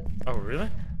 Oh really?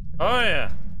 Oh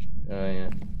yeah. Yeah.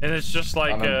 And it's just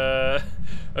like a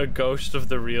ghost of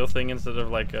the real thing instead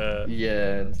of like a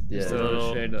Yeah. Just a little-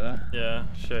 little shader there.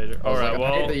 shader. I was All right. like,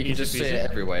 I hate Well, that you can just see it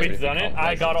everywhere. We've but if you done it. can't I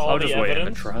place got it. all I'll the just wait in the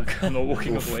evidence. truck. I'm not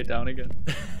walking all the way down again.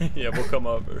 Yeah, we'll come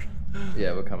over.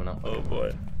 Yeah, we're coming up. Oh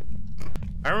boy.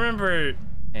 I remember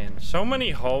so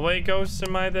many hallway ghosts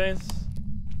in my days.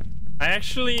 I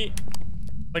actually,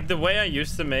 like the way I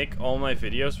used to make all my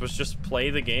videos was just play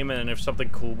the game, and then if something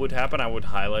cool would happen, I would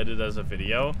highlight it as a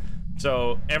video.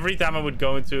 So every time I would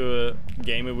go into a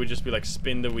game, it would just be like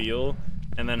spin the wheel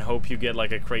and then hope you get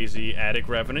like a crazy attic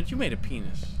revenant. You made a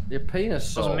penis. Your penis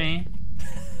soul. Wasn't me.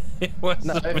 It was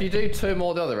No, if you do 2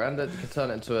 more the other end, it can turn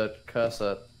it into a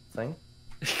cursor thing.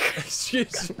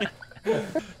 Excuse me.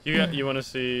 You want to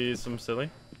see some silly?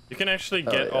 You can actually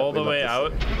get yeah, all we the love way this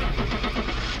out.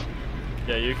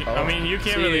 Yeah, you can. I mean, you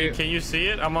can't See really. you. Can you see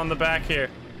it? I'm on the back here.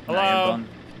 No, you're Hello. gone.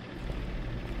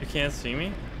 You can't see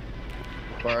me.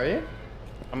 Where are you?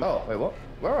 Oh, wait, what?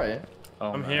 Where are you?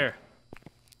 Oh, I'm no. here.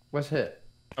 Where's here?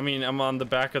 I mean, I'm on the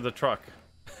back of the truck.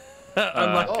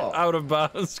 I'm like Oh. out of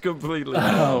bounds completely.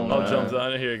 Oh, I'll no. jump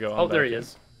down. Here you go. Oh, I'm there back he here.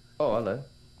 is. Oh, hello.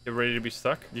 You ready to be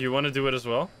stuck? Do you want to do it as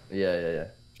well? Yeah.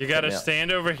 You gotta me out.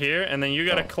 stand over here, and then you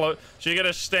gotta Oh. close. So you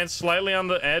gotta stand slightly on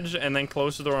the edge, and then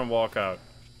close the door and walk out.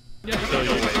 Yeah, So you,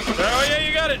 oh yeah,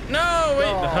 you got it. No, wait.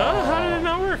 Oh. Huh? How did it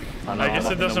not work? I know, I guess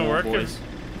I'm it up in the doesn't wall, work. boys.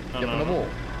 Oh, Get on no. the wall.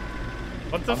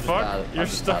 What the I'm just fuck? bad- I'm You're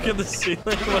just stuck bad in the ceiling.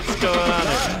 What's going on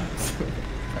here?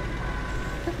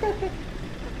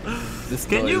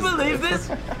 Can you believe this?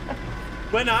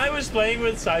 When I was playing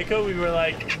with Psycho, we were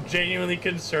like genuinely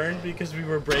concerned because we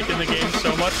were breaking the game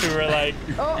so much. We were like,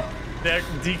 Oh,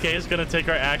 DK is gonna take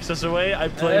our access away. I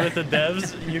play with the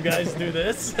devs. You guys do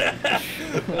this.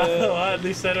 Well, at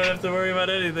least I don't have to worry about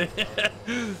anything.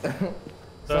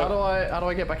 so how do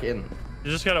I get back in?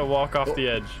 You just gotta walk off the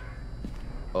edge.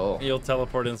 Oh, You'll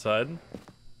teleport inside.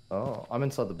 I'm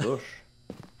inside the bush.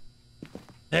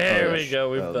 There Oh, we yes. go.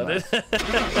 We've Oh, done nice. it.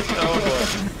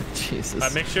 Oh Jesus.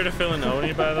 boy. Make sure to fill in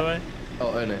Oni, by the way.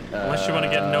 Oh, no. Unless you want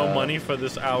to get no money for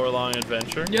this hour-long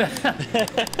adventure. Yeah.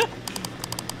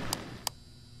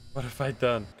 What have I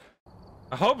done?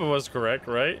 I hope it was correct,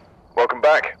 right? Welcome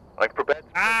back. I've prepared.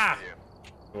 Ah!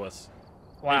 It was.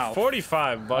 Wow.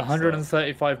 45 bucks.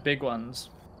 135 big ones.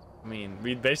 though. I mean,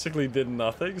 we basically did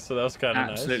nothing, so that was kind of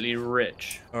nice. Absolutely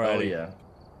rich. Oh Alrighty. yeah.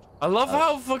 I love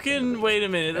how fucking. Wait a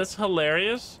minute, that's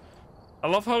hilarious. I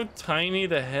love how tiny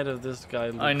the head of this guy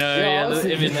looks. I know, yeah,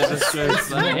 the images are so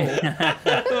funny.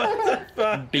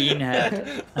 Bean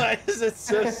head. Why is it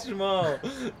so small?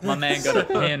 My man got a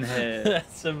pin head.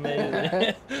 That's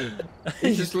amazing.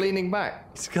 He's just leaning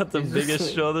back. He's got the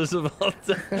biggest shoulders of all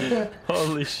time.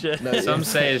 Holy shit. No, Some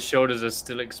say his shoulders are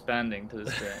still expanding to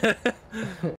this day.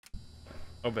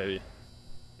 Oh baby.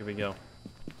 Here we go.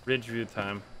 Ridgeview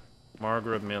time.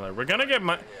 Margaret Miller. We're gonna get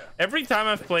every time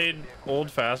I've played Old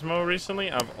Phasmo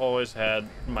recently, I've always had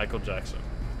Michael Jackson.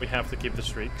 We have to keep the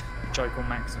streak. Michael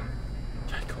Maxon.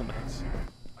 Michael Jackson.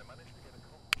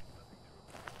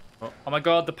 Oh my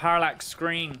god, the parallax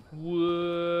screen.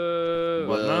 Whoa.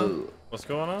 What now? What's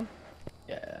going on?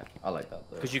 Yeah, I like that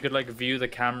though. Because you could like view the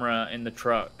camera in the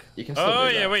truck. You can still Oh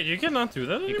do yeah, that. wait, you cannot do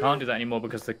that anymore? You can't do that anymore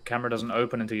because the camera doesn't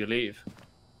open until you leave.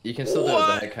 You can still do it with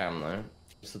the head cam though. You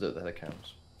can still do it with the head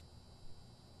cams.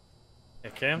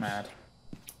 It can? Mad.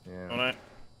 Yeah. Alright.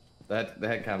 The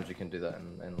head cams you can do that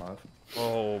in live.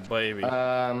 Oh baby.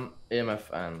 EMF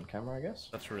and camera, I guess.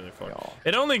 That's really fun. Yeah.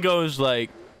 It only goes like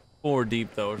 4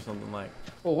 deep though, or something like.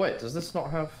 Oh wait, does this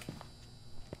not have?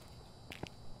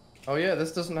 Oh yeah,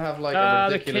 this doesn't have like a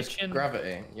the ridiculous kitchen.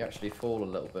 gravity. You actually fall a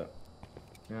little bit.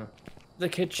 Yeah. The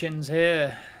kitchen's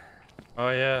here. Oh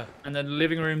yeah. And then the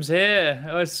living room's here.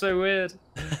 Oh, it's so weird.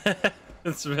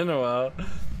 It's been a while.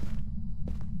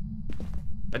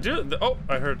 I do. Oh,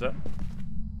 I heard that.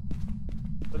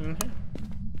 Put it in here.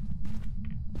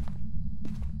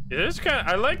 It is kind of.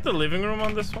 I like the living room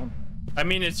on this one. I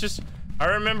mean, it's just. I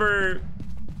remember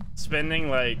spending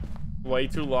like way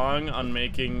too long on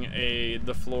making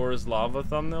the floor is lava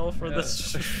thumbnail for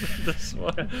this this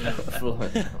one.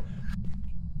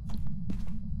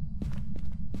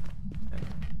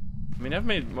 I mean, I've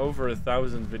made over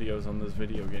 1,000 videos on this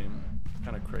video game.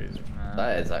 Kind of crazy.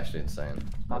 That is actually insane.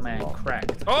 My That's a man lot.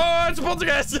 cracked. Oh, it's a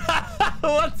poltergeist!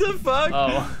 What the fuck?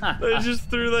 Oh. They just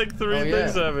threw like 3 Oh, yeah.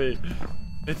 things at me.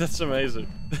 Hey, that's amazing.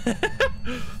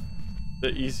 The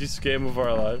easy scam of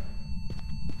our life.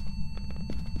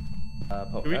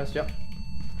 Podcast, yep.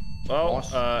 Well,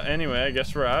 Nice. anyway, I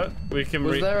guess we're out. We can.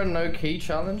 Was there a no key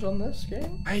challenge on this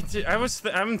game?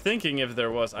 I'm thinking if there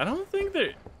was. I don't think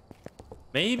there.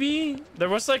 Maybe there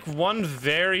was like one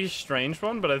very strange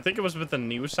one, but I think it was with the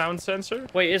new sound sensor.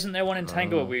 Wait, isn't there one in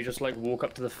Tango where you just like walk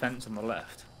up to the fence on the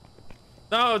left?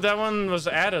 No, that one was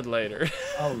added later.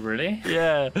 Oh, really?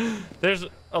 Yeah, there's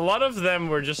a lot of them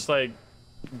were just like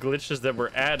glitches that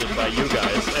were added by you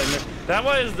guys, and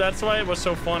that's why it was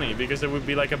so funny, because it would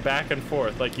be like a back and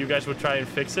forth. Like you guys would try and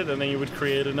fix it, and then you would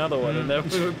create another one, and then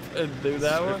we would do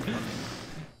that one.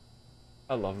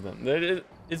 I love them.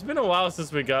 It's been a while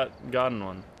since we gotten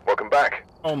one. Welcome back.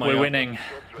 Oh my We're god. winning.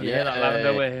 Yeah, that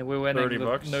Lavender, we're winning. 30 the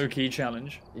bucks. no key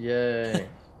challenge. Yay.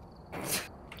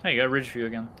 There you go, Ridgeview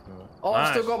again. Oh, I've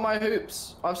still Nice. got my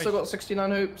hoops. I've still got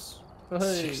 69 hoops.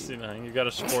 Hey. 69. You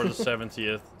gotta score the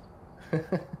 70th.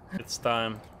 It's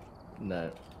time.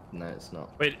 No, it's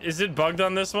not. Wait, is it bugged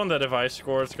on this one that if I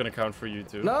score, it's gonna count for you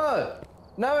too? No,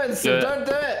 it's Do it. don't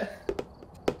do it.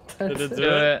 Did it do Do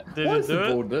it? it. Did What it is the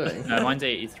do ball it? doing? No, mine's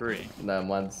 83. No,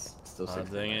 mine's still Oh,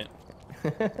 60. dang it.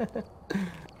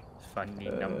 Funny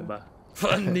number.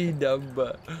 Funny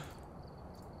number.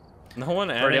 No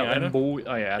one adding Brilliant, item? and ball.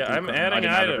 Oh yeah, Yeah, I'm I adding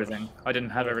didn't have items. everything. I didn't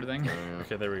have everything.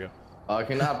 Okay, there we go. I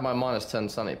can have my minus 10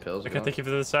 sunny pills. Okay, thank you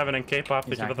for the 7 and K-pop.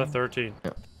 Thank you for the 13.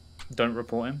 Don't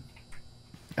report him.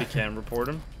 We can report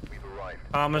him.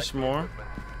 Thomas Moore.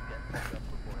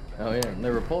 Oh yeah, no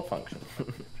report function.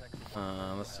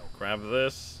 Let's grab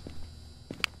this.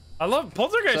 I love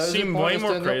Poltergeist. So is it Seem way pointless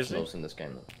more doing crazy. optionals in this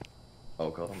game then? Oh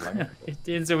god, I'm lagging.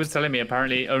 Enzo was telling me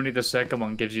apparently only the second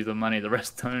one gives you the money, the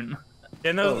rest don't.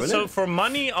 Yeah, no. Oh, really? So for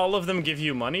money, all of them give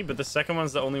you money, but the second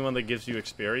one's the only one that gives you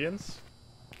experience.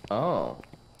 Oh,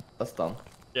 that's dumb.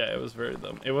 Yeah, it was very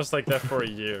dumb. It was like that for a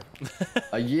year.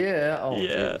 A year? Oh,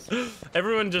 Yeah. jeez.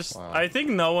 Everyone just. Wow. I think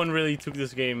no one really took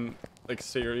this game like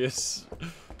serious,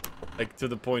 like to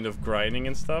the point of grinding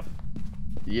and stuff.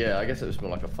 Yeah, I guess it was more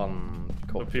like a fun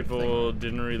So cooperative people thing.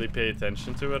 didn't really pay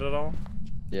attention to it at all.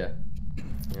 Yeah.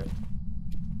 Yeah.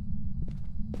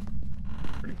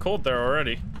 Pretty cold there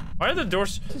already. Why are the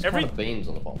doors There's every kind of beans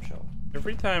on the bottom shelf.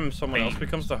 every time someone else Beans.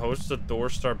 becomes the host, the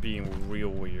doors start being real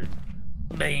weird.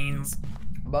 Beans.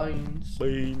 Beans.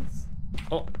 Beans.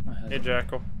 Oh, I heard Hey it.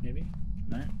 Jackal. Maybe.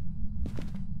 No.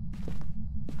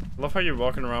 I love how you're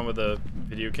walking around with a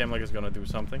video cam like it's gonna do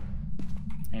something.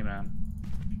 Hey man.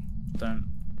 Don't.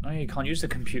 Oh, you can't use the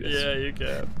computers. Yeah, you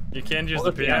can. You can't use Or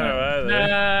the piano either.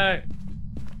 No.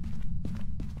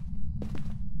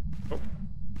 Oh,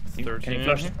 Can 13 you in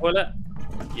flush here? the toilet?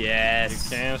 You Yes.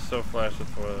 can still flash the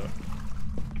toilet.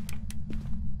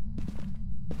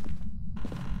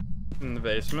 In the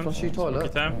basement. Flushy toilet.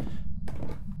 Spooky time.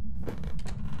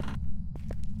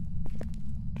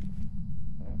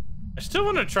 I still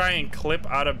want to try and clip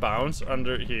out of bounds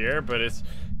under here, but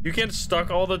you get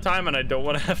stuck all the time, and I don't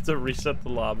want to have to reset the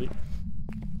lobby.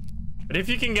 But if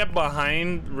you can get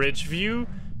behind Ridgeview,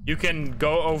 you can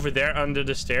go over there under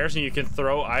the stairs, and you can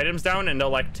throw items down, and they'll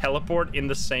like teleport in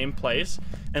the same place,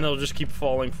 and they'll just keep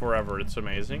falling forever. It's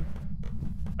amazing.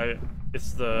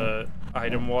 It's the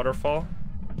item waterfall.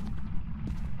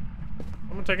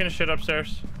 Someone taking a shit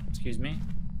upstairs. Excuse me.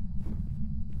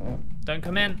 Don't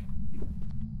come in.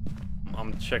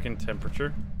 I'm checking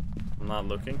temperature. I'm not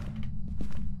looking.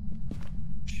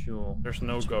 Sure. There's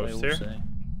no That's ghost what they all here. say.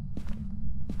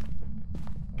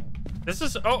 This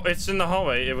is, oh, it's in the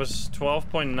hallway. It was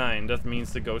 12.9. That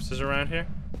means the ghost is around here.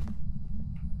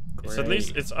 It's at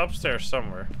least, it's upstairs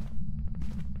somewhere.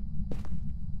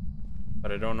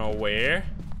 But I don't know where.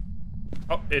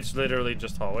 Oh, it's literally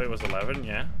just hallway. It was 11,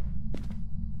 yeah.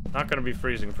 Not gonna be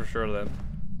freezing for sure then.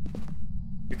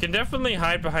 You can definitely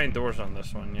hide behind doors on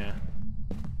this one, yeah.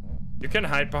 You can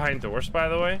hide behind doors, by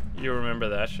the way. You remember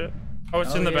that shit? Oh,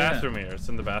 it's in the bathroom here. It's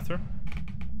in the bathroom.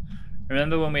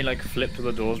 Remember when we like flipped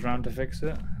the doors around to fix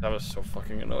it? That was so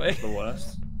fucking annoying. The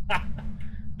worst.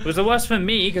 It was the worst for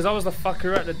me because I was the fucker who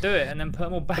had to do it and then put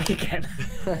them all back again.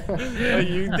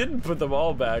 You didn't put them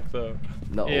all back though.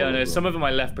 No. Yeah, no, some of them I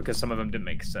left because some of them didn't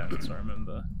make sense, I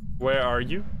remember. Where are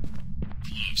you?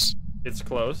 It's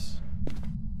close.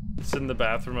 It's in the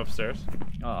bathroom upstairs.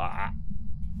 Ah.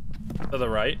 To the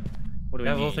right. What do we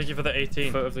Yeah, need? well, thank you for the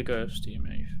 18. Foot of the ghost, you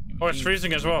may. Oh, it's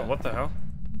freezing as well. What the hell?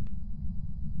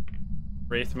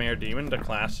 Wraithmare Demon, the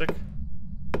classic.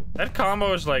 That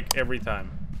combo is like every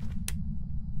time.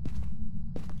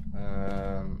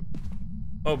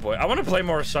 Oh boy, I want to play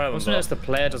more Asylum. Also notice the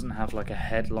player doesn't have like a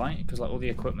headlight because like all the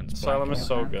equipment's black. Asylum is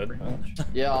so good.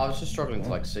 Yeah, I was just struggling to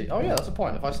like see. Oh yeah, that's a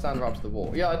point. If I stand right up to the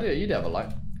wall. Yeah, I do. You do have a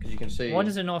light because you can see. Why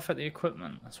does it not affect the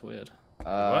equipment? That's weird.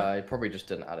 You probably just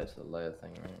didn't add it to the layer thing,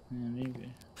 right? Yeah,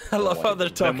 maybe. I love how they're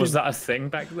Then talking. was that a thing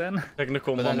back then?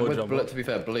 Technical But then, mumbo jumbo. to be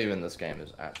fair, blue in this game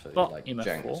is actually Oh, like EMF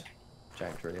janked, 4.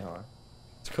 janked really high.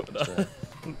 What's going on?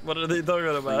 What are they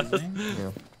talking about? Freezing. Yeah.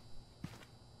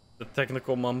 The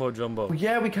technical mumbo jumbo. Well,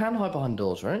 yeah, we can hide behind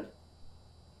doors, right?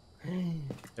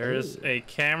 There is a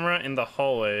camera in the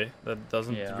hallway that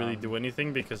doesn't Yeah. really do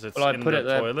anything because it's Well, I in put the it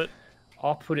there. toilet.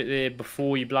 I'll put it there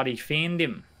before you bloody find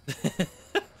him.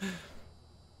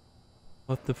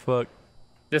 What the fuck?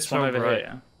 This So one over bright.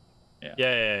 here.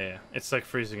 Yeah. It's like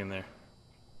freezing in there.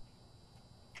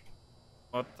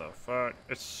 What the fuck?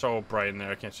 It's so bright in there.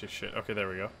 I can't see shit. Okay, there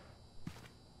we go.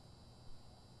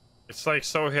 It's like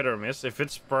so hit or miss. If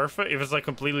it's perfect, if it's like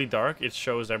completely dark, it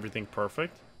shows everything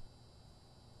perfect.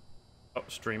 Oh,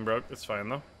 stream broke. It's fine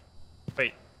though.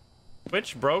 Wait,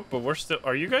 Twitch broke, but we're still.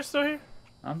 Are you guys still here?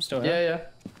 I'm still here.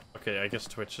 Yeah. Okay, I guess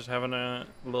Twitch is having a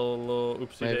little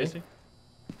oopsie Maybe. daisy.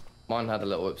 Mine had a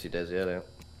little whoopsie daisy earlier.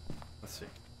 Let's see.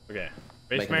 Okay,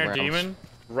 Making Wraithmare rounds. Demon,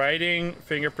 writing,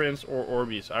 fingerprints, or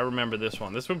Orbeez. I remember this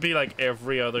one. This would be like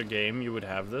every other game you would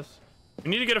have this. We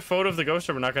need to get a photo of the ghost,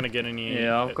 or we're not gonna get any.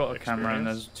 Yeah, I've got a camera and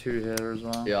experience. there's 2 here as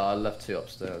well. Yeah, I left 2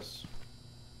 upstairs.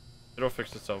 It'll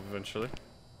fix itself eventually.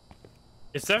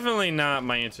 It's definitely not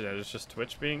my internet. It's just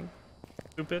Twitch being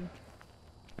stupid.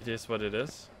 It is what it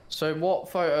is. So what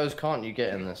photos can't you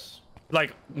get in this?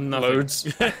 Like nothing. Loads.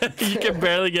 You can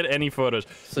barely get any photos.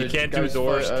 So you can't do ghost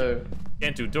doors. photo-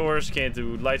 Can't do doors. Can't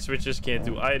do light switches. Can't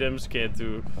do items. Can't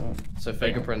do. So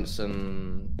fingerprints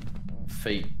and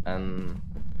feet and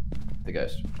the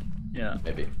ghost, Yeah.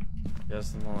 maybe. Yeah,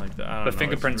 something like that. I don't know. But it's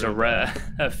fingerprints are really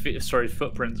rare. Sorry,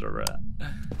 footprints are rare.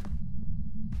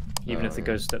 Even if the Um,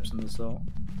 ghost steps in the soul.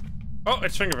 Oh,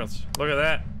 it's fingerprints. Look at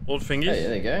that. Old fingies. Hey,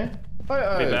 there you go.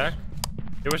 Photos. Be back.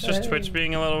 It was just Hey. Twitch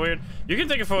being a little weird. You can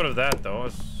take a photo of that though,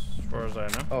 as far as I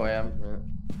know. Oh yeah.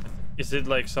 Is it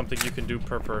like something you can do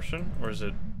per person, or is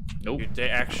it? Nope. They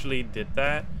actually did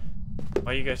that.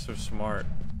 Why are you guys so smart?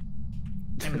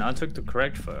 I mean, I took the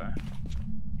correct photo.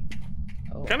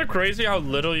 Oh. Kind of crazy how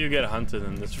little you get hunted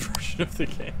in this version of the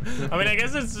game. I mean, I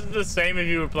guess it's the same if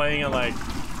you were playing in like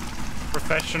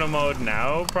professional mode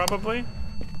now, probably.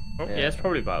 Oh, Yeah, it's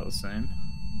probably about the same.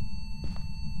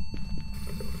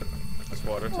 it's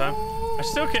water time. I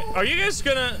still can't. Are you guys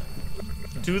gonna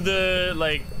do the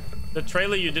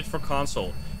trailer you did for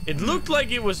console? It looked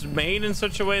like it was made in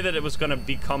such a way that it was gonna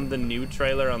become the new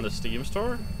trailer on the Steam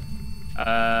store.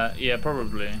 Yeah,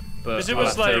 probably. But It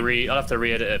was I'll have to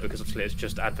re-edit it because obviously it's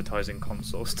just advertising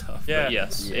console stuff. Yeah. But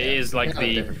yes, it is like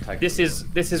this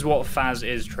is what Phas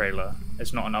is trailer.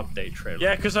 It's not an update trailer.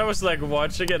 Yeah, because I was like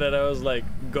watching it and I was like,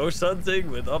 ghost hunting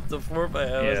with up to 4 by.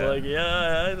 I was like,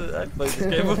 I played this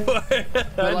game before.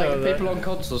 But like people on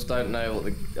consoles don't know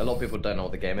what a lot of people don't know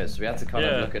what the game is. So we had to kind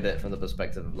of look at it from the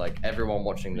perspective of like everyone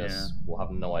watching this will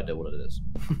have no idea what it is.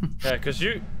 Yeah, because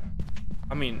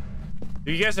I mean,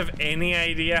 do you guys have any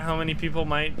idea how many people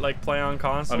might like play on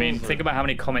consoles? I mean, think about how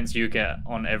many comments you get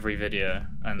on every video,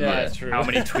 and like, how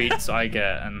many tweets I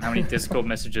get, and how many Discord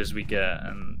messages we get,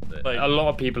 and like, a lot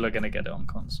of people are gonna get it on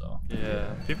console.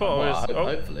 Yeah, people always.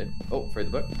 Hopefully, through the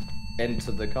book,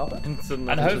 into the carpet,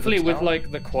 and hopefully with like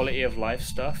the quality of life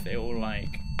stuff, it will like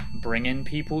bring in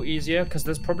people easier, because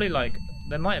there's probably like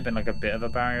there might have been like a bit of a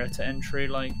barrier to entry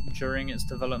like during its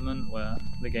development where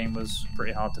the game was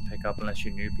pretty hard to pick up unless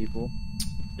you knew people.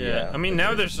 Yeah, I mean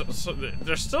now there's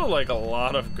still like a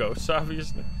lot of ghosts,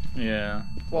 obviously. Yeah.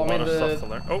 Well, a lot of stuff to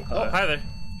learn. Oh, hi there.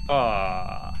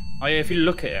 Oh yeah, if you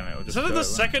look at him, it will just. Is that the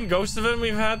second ghost event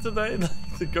we've had today?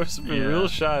 The ghosts have been real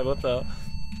shy. What the hell?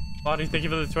 Body, thank you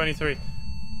for the 23.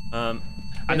 And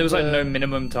there was like no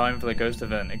minimum time for the ghost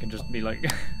event. It can just be like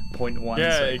 0.1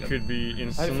 Yeah, second. it could be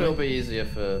instantly. Hopefully it'll be easier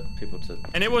for people to.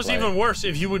 And it was even worse.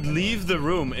 If you would leave the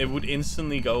room, it would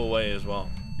instantly go away as well.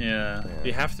 Yeah.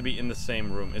 You have to be in the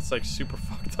same room. It's like super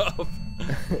fucked up.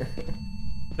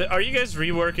 Are you guys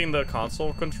reworking the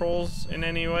console controls in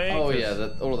any way? Oh yeah,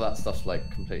 all of that stuff's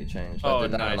like completely changed. I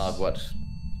did that and I've worked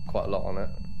quite a lot on it.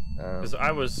 Because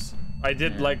I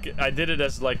did it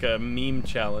as like a meme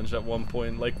challenge at one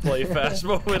point, like play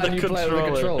Phasmo with a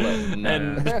controller. No.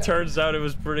 And it turns out it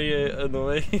was pretty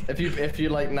annoying. If you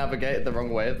like navigate the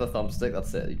wrong way with the thumbstick,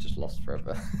 that's it. You just lost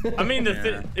forever. I mean,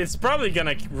 it's probably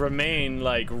gonna remain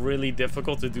like really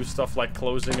difficult to do stuff like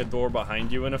closing a door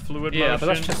behind you in a fluid motion. Yeah, but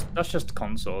that's just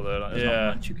console though. Like, there's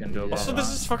not much you can do about Also, that.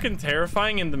 this is fucking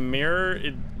terrifying. In the mirror,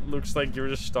 it looks like you're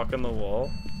just stuck in the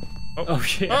wall. Oh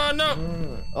shit! Oh no!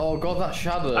 Oh god, that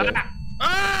shadow.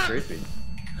 Ah! Creepy.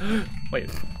 Wait.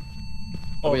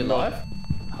 Are we alive?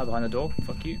 Hide behind the door.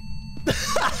 Fuck you.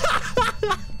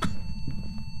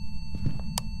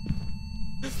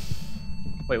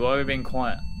 Wait, why are we being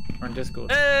quiet? We're on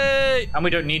Discord. Hey! And we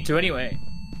don't need to anyway.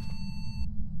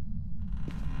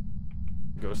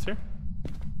 Ghost here?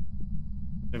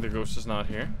 I think the ghost is not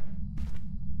here.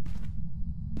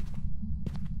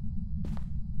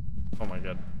 Oh my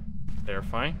god.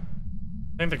 Terrifying.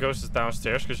 I think the ghost is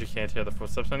downstairs because you can't hear the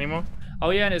footsteps anymore.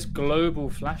 Oh yeah, and it's global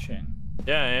flashing.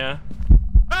 Yeah.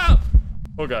 Oh!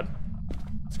 Oh god.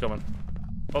 It's coming.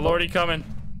 Oh lordy, coming.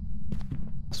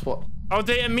 That's what? Oh,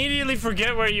 they immediately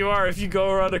forget where you are if you go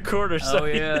around a corner. So oh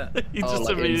yeah. You just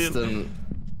like immediately...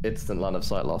 instant line of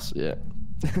sight loss, yeah.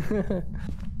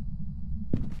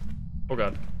 Oh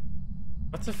god.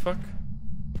 What the fuck?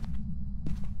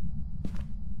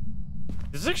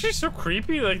 This is actually so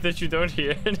creepy, like, that you don't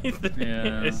hear anything.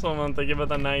 Yeah. It's someone thinking about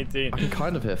the 19. I can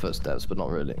kind of hear footsteps, but not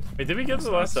really. Wait, did we get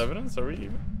the last evidence? Are we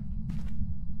even?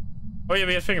 Oh yeah,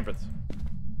 we had fingerprints.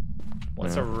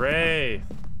 What's a wraith?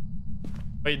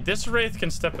 Wait, this wraith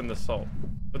can step in the salt,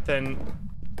 but then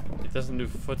it doesn't do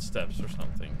footsteps or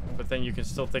something. But then you can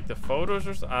still take the photos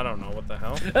or something. I don't know what the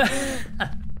hell.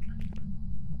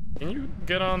 Can you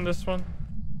get on this one?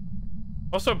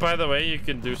 Also, by the way, you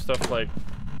can do stuff like...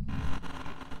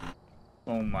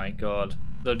 Oh my god.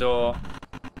 The door.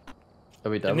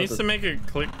 Are we done? It needs to make a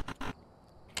click.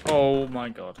 Oh my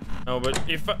god. No, but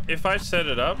if I set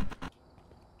it up...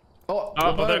 Oh,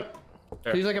 there.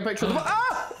 Can you take a picture of the boat?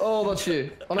 Ah! Oh, that's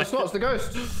you. Oh no, it's not. It's the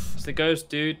ghost. It's the ghost,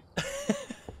 dude.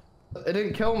 It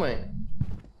didn't kill me.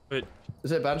 Wait.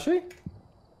 Is it Banshee?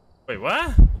 Wait,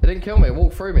 what? It didn't kill me. It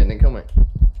walked through me and didn't kill me.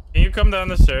 Can you come down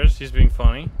the stairs? He's being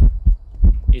funny.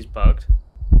 He's bugged.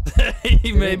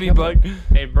 He may be bugged.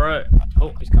 Hey, bro.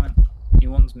 Oh, he's coming. He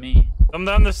wants me. Come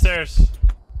down the stairs.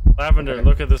 Lavender,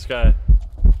 look at this guy.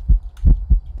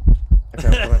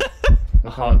 Okay, My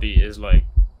heartbeat is like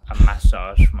a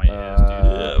massage for my ears, dude.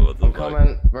 Yeah, what the I'm fuck?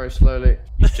 coming very slowly.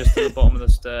 He's just at the bottom of the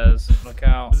stairs. Look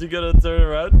out. Is he gonna turn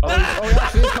around? Oh, he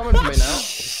actually is coming to me now.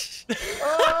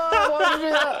 Oh, why did you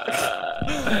do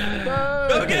that? No.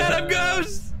 Go get him,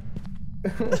 ghost!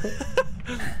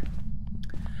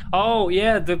 Oh,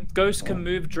 yeah, the ghost can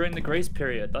move during the grace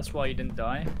period. That's why he didn't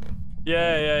die.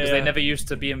 Yeah. Because they never used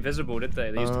to be invisible, did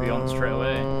they? They used to be on straight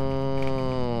away.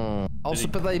 Oh, so,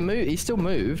 but they moved. He still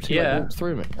moved. He Yeah. like, walked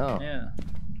through me. Oh. Yeah.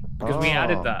 Because we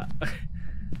added that.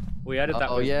 We added that.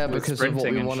 Oh with, yeah, with because of what we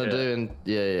sprinting want to and do, shit. and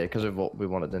yeah, because of what we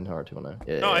wanted in Naruto.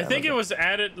 Yeah. No, yeah, I think it was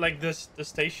added like this. The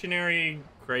stationary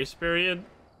grace period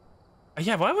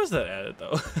Yeah, why was that added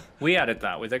though? We added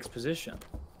that with exposition.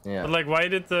 Yeah. But like, why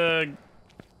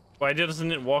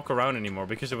doesn't it walk around anymore?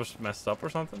 Because it was messed up or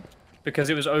something? Because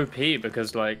it was OP,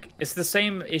 because like it's the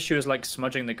same issue as like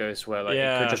smudging the ghost, where like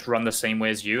it could just run the same way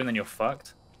as you and then you're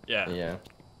fucked. Yeah. Yeah.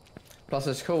 Plus,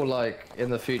 it's cool. Like in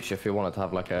the future, if you wanted to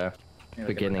have like a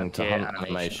beginning to hunt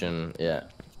animation, yeah,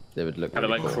 they would look. Have it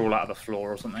really like cool. crawl out of the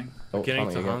floor or something. Oh, Beginning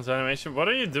to hunting hunt animation. What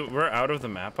are you doing? We're out of the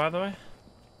map, by the way.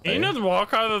 Can you Hey. not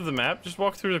walk out of the map? Just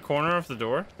walk through the corner of the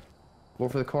door. again.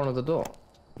 Walk through the corner of the door.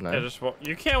 No. Yeah, just walk.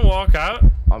 You can't walk out.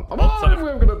 I'm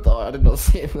gonna die. I did not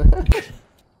see him there.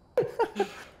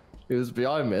 He was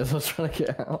behind me as I was trying to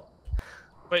get out.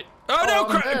 Wait. Oh no!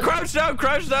 I'm dead. Crouch down!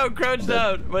 Crouch down! Crouch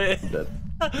down! Wait. I'm dead.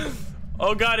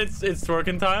 Oh god! It's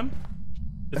twerking time.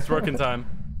 It's twerking time.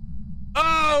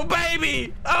 Oh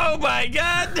baby! Oh my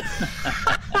god!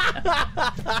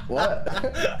 What?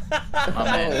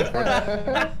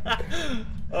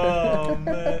 Oh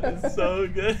man, it's so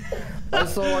good. I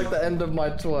saw like the end of my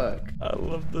twerk. I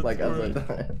love the Like as I twerk.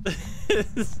 died.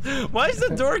 Why is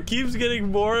the door keeps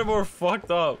getting more and more fucked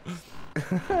up?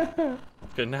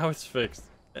 Okay, now it's fixed.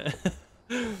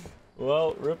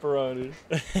 Well, rip around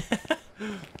it.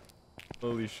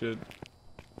 Holy shit.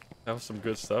 That was some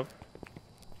good stuff.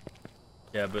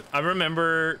 Yeah, but I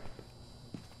remember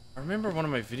one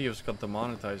of my videos got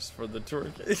demonetized for the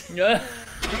twerk. Yeah.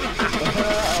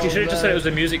 You should have just said it was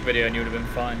a music video and you would have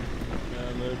been fine.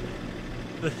 Yeah,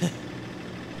 no.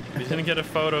 You didn't get a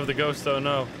photo of the ghost though,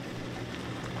 no.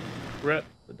 Rip.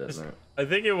 I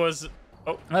think it was.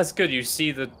 Oh, That's good. You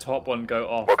see the top one go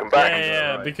off. Welcome back.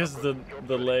 yeah, right. because the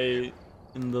delay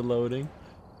in the loading.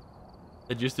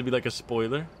 It used to be like a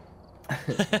spoiler.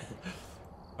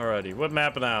 Alrighty, what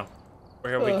map now?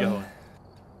 Where are we going?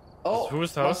 Oh,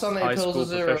 Who's my house? Sunday High pills school are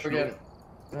zero professional.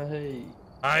 again. Hey.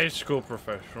 High school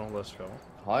professional. Let's go.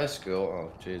 High school?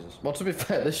 Oh, Jesus. Well, to be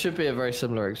fair, this should be a very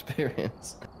similar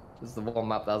experience. This is the one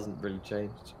map that hasn't really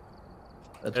changed.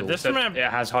 At all. This Except map.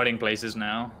 it has hiding places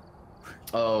now.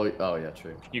 Oh, yeah,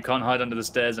 true. You can't hide under the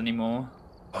stairs anymore.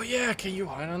 Oh yeah, can you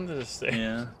hide under the stairs?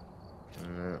 Yeah.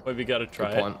 Wait, we gotta try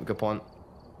Good it. point, good point.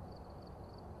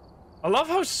 I love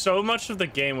how so much of the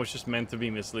game was just meant to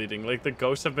be misleading. Like the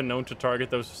ghosts have been known to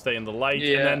target those who stay in the light,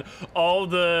 Yeah. and then all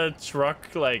the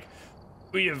truck like,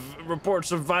 we have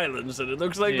reports of violence, and it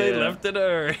looks like they Yeah. left it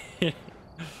there.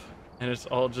 And it's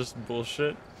all just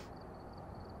bullshit.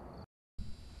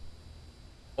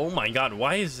 Oh my god,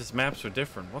 why is this map so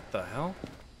different? What the hell?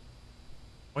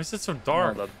 Why is it so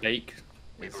dark? Oh, the bake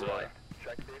is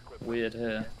weird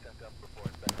here.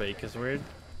 Bake is weird.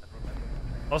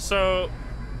 Also,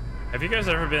 have you guys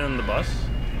ever been in the bus?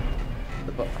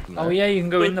 Oh yeah, you can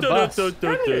go in the bus.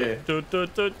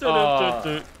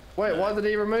 Wait, why did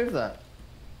he remove that?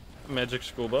 Magic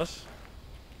school bus.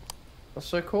 That's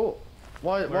so cool.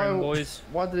 Why boys.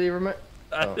 why did he remove?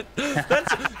 Oh.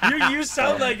 That's you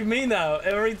sound like me now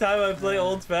every time I play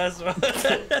Old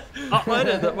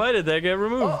Phasmophobia. Why did that get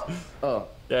removed? Oh.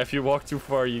 Yeah, if you walk too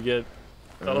far, you get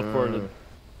teleported.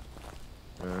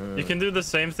 You can do the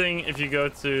same thing if you go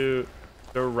to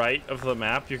the right of the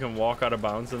map. You can walk out of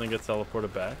bounds and then get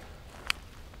teleported back.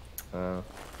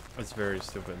 It's very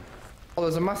stupid. Oh,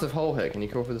 there's a massive hole here. Can you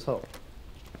crawl through this hole?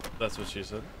 That's what she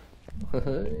said.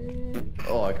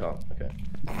 Oh, I can't. Okay.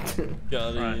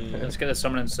 Got Right, it. let's get the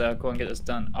summoning circle and get this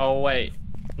done. Oh wait.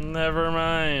 Never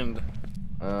mind.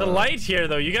 The light here,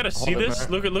 though, you gotta see hold it, this.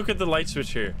 man. Look at the light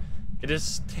switch here. It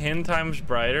is 10 times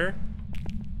brighter.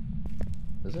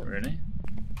 Is it? Really?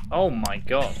 Oh my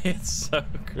god. It's so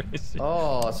crazy.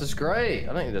 Oh, this is great.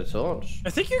 I don't need a torch. I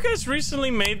think you guys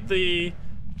recently made the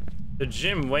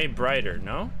gym way brighter,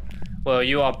 no? Well,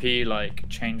 URP like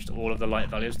changed all of the light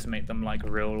values to make them like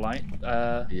real light.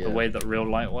 Yeah. The way that real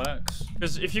light works.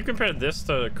 Because if you compare this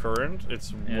to the current,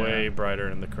 it's way brighter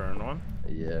in the current one.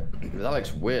 Yeah. That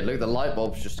looks weird. Look, the light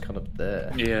bulb's just kind of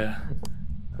there. Yeah.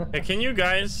 Hey, can you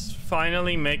guys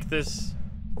finally make this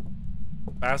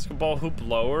basketball hoop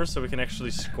lower so we can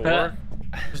actually score?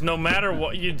 Because no matter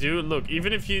what you do, look,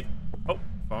 even if you... Oh,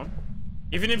 phone.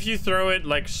 Even if you throw it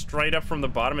like straight up from the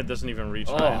bottom, it doesn't even reach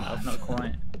high enough. Not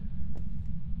quite.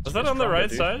 Was that on the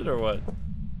right side or what?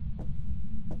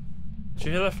 Did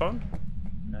you hear that phone?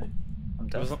 No. I'm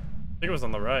It was deaf. on, I think it was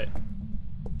on the right.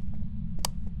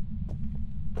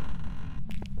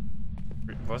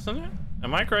 Wasn't it?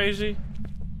 Am I crazy?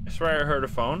 I swear I heard a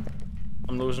phone.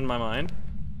 I'm losing my mind.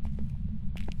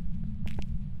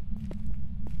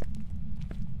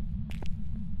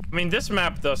 I mean, this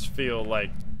map does feel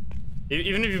like,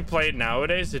 even if you play it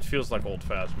nowadays, it feels like old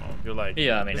Phasmo. You're like,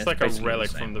 Yeah, I mean, it's it's like a basically the relic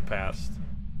same. from the past.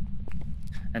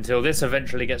 Until this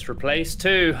eventually gets replaced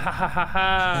too. Ha ha ha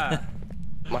ha.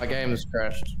 My game's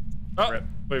crashed. Oh,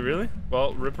 wait, really?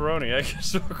 Well, Ripperoni, I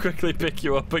guess we'll quickly pick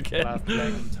you up again. Laugh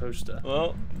playing on toaster.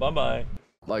 Well, bye-bye.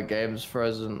 My game's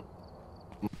frozen.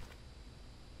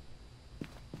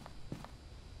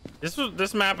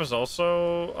 This map is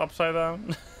also upside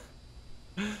down.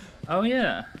 Oh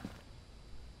yeah.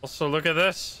 Also, look at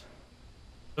this.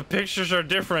 The pictures are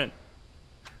different.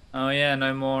 Oh yeah,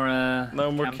 no more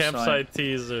campsite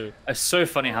teaser. It's so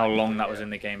funny how long that was in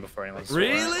the game before anyone saw it.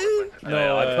 Really?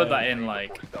 No, I put that in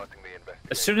like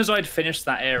as soon as I'd finished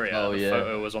that area, the yeah.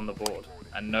 photo was on the board,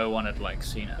 and no one had like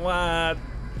seen it. What?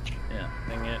 Yeah.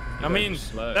 Dang it. I mean,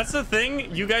 that's the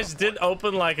thing. You guys did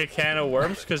open like a can of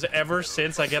worms, because ever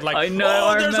since I get like, I know, oh,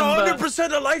 I there's remember.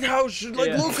 100% a lighthouse. Like,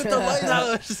 Yeah. look at the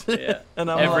lighthouse. Yeah.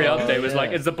 And I'm Every like, update was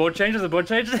like, is the board changed? Is the board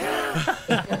changed? like,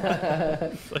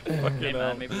 fucking Hey hell.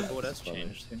 man, maybe the board has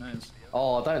changed. Who knows?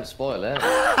 Oh, don't spoil it.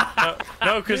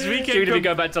 No, because we Should we can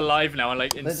go back to live now and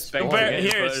like inspect compare. it?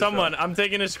 Here, someone. I'm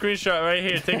taking a screenshot right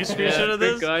here. Take a screenshot of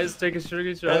this. Guys, take a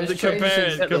screenshot. It's changed Compare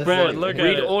since it. the Compare it. thing. Look at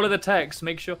Read it. all of the text.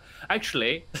 Make sure.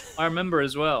 Actually, I remember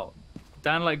as well.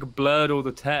 Dan like blurred all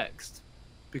the text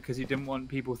because he didn't want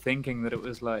people thinking that it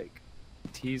was like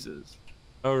teasers.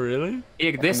 Oh, really?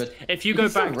 Yeah, this. If you go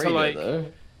back to like, though.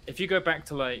 if you go back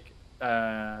to like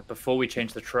before we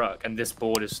changed the truck, and this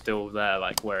board is still there,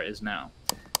 like where it is now.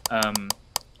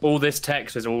 All this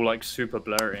text is all like super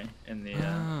blurry in the.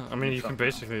 I mean, you can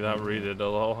basically not read it at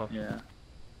all. Yeah.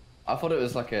 I thought it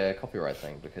was like a copyright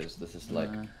thing because this is like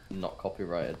not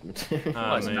copyrighted material.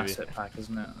 Well, it's an Maybe. asset pack,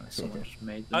 isn't it? Someone just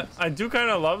made this. I do kind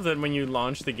of love that when you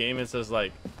launch the game, it says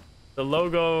like, the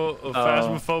logo of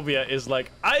Phasmophobia is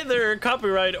like either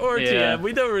copyright or Yeah. TM.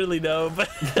 We don't really know, but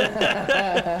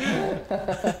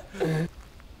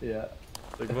Yeah.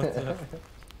 like, what's up?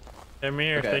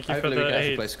 Amir, Okay, thank you for hopefully we the can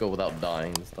actually aid. play score without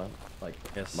dying this time. Like,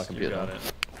 Yes, my you computer. got it.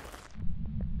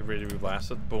 Get ready to be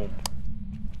blasted. Boom.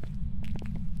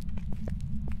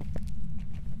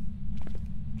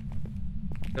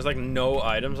 There's like no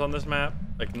items on this map.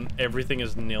 Like everything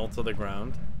is nil to the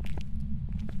ground.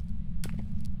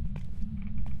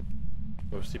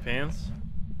 Ghosty pants.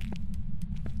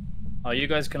 Oh, you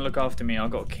guys can look after me. I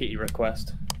got a kitty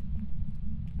request.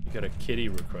 You got a kitty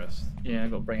request. Yeah, I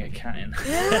got to bring a cat in.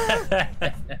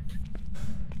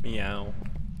 Meow.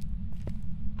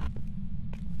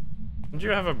 Did you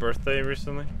have a birthday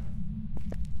recently?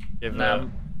 Give,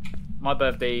 My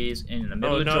birthday is in the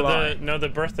middle oh, of no, July. the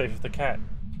birthday for the cat.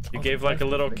 You Oh, gave the like a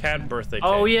birthday little for the cat cat. birthday cake.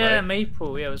 Oh yeah, right?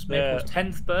 Maple. Yeah, it was Maple's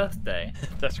 10th birthday.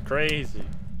 That's crazy.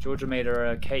 Georgia made her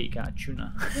a cake out of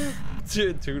tuna.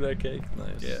 Tuna cake,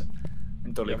 nice. Yeah.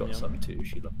 And Dolly Yum, got yum. some too.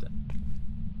 She loved it.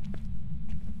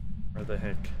 Where the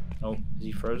heck? Oh, is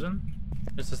he frozen?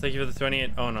 Just to thank you for the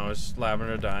 28. Oh no, is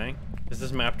Lavender dying? Is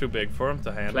this map too big for him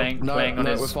to handle? No, Playing on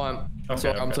no, his... we're fine. Okay,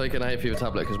 So I'm okay. taking a hay fever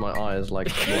tablet because my eye is like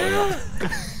blowing up.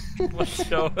 What's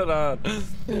going on?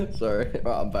 Sorry,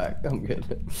 right, I'm back. I'm good.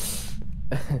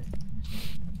 I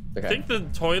Okay. think the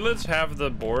toilets have the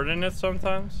board in it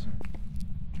sometimes.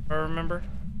 If I remember.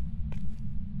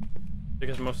 I think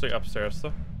it's mostly upstairs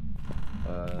though.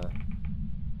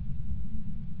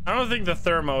 I don't think the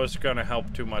thermo is gonna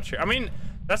help too much here. I mean,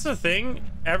 that's the thing.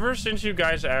 Ever since you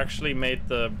guys actually made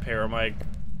the paramic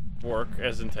work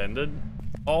as intended,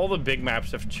 all the big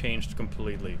maps have changed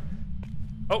completely.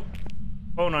 Oh,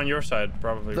 phone on your side,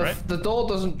 probably, right? The door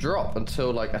doesn't drop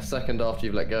until like a second after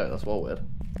you've let go. That's what weird.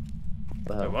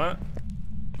 The hell? Wait, what?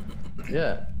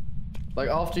 Yeah. Like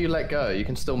after you let go, you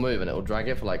can still move and it will drag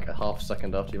it for like a half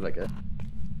second after you've let go.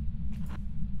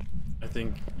 I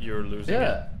think you're losing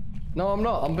Yeah. it. No, I'm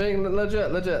not. I'm being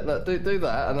legit. Look, do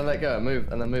that and then let go, move,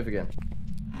 and then move again.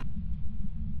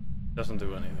 Doesn't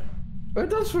do anything. It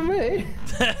does for me.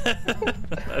 I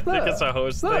think it's a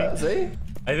host Look, thing. see?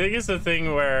 I think it's a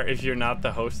thing where if you're not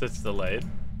the host, it's delayed.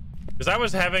 Because I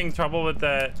was having trouble with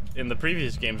that in the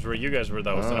previous games where you guys were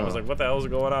the host, and I was like, what the hell is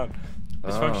going on?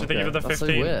 Dysfunction, thank you for the 15. That's so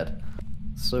weird.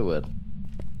 So weird.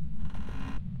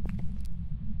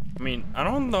 I mean, I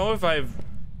don't know if I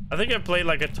think I played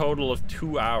like a total of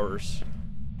 2 hours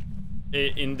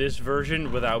in this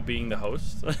version without being the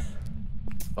host.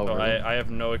 Oh, So really? I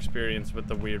have no experience with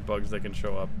the weird bugs that can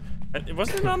show up. And it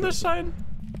wasn't on this side?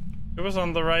 It was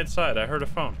on the right side. I heard a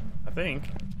phone, I think.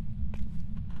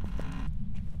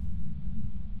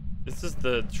 This is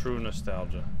the true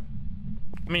nostalgia.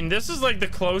 I mean, this is like the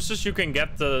closest you can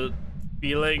get to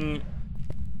feeling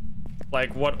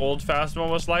like what old Phasmo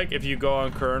was like. If you go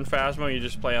on current Phasmo, you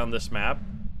just play on this map.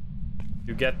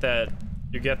 You get that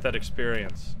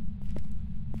experience.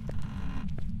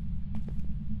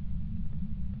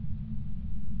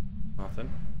 Nothing.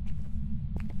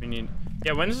 We need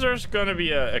Yeah, when's there's gonna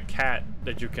be a cat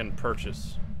that you can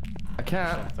purchase? A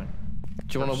cat? Something.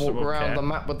 Do you want to walk Purchasable around cat? the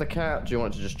map with the cat? Do you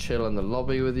want it to just chill in the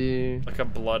lobby with you? Like a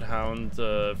bloodhound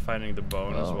finding the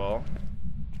bone as well.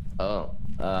 Oh.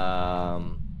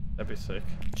 That'd be sick.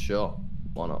 Sure.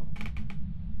 Why not?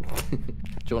 Do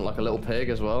you want like a little pig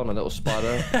as well and a little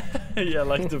spider? Yeah,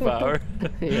 like Devour.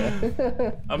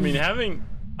 Yeah. I mean,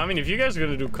 if you guys are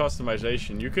gonna do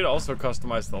customization, you could also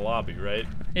customize the lobby, right?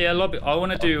 Yeah, lobby. I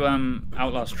want to do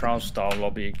Outlast Trials style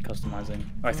lobby customizing.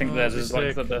 I think theirs is like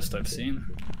sick. the best I've seen.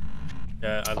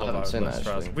 Yeah, I love haven't seen Outlast that,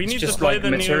 Trials. actually. We It's need to just play like the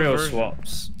material new version.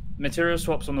 swaps. Material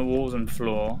swaps on the walls and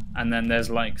floor, and then there's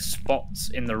like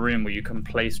spots in the room where you can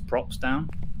place props down,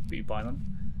 but you buy them.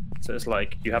 So it's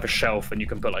like you have a shelf and you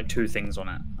can put like 2 things on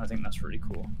it. I think that's really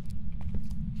cool.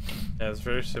 Yeah, it's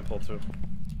very simple too.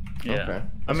 Yeah. Okay.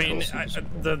 I That's mean,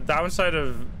 cool. the downside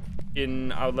of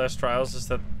in Outlast Trials is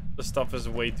that the stuff is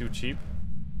way too cheap.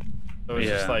 So it's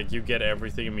just Yeah. like you get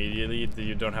everything immediately.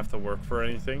 You don't have to work for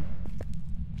anything.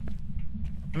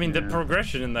 I mean, the Yeah.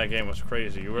 progression in that game was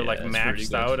crazy. You were Yeah, like it's really maxed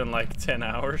good. out in like 10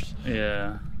 hours.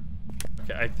 Yeah.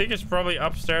 Okay, I think it's probably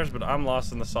upstairs, but I'm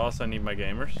lost in the sauce. I need my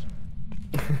gamers.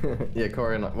 Yeah,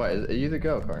 Corey. Wait, are you the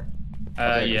girl, Corey?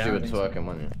 Yeah. You I were think so. twerking,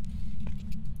 weren't you?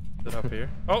 Is it up here?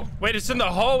 Oh, wait, it's in the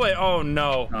hallway. Oh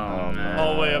no. Oh, man.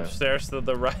 Hallway upstairs to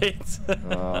the right. And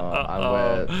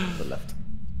we're to the left.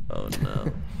 Oh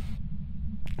no.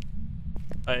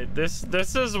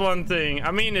 This is one thing.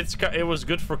 I mean, it was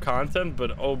good for content,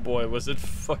 but oh boy, was it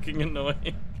fucking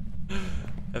annoying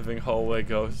having hallway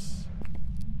ghosts.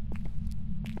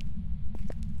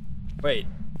 Wait,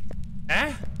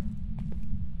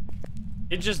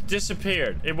 it just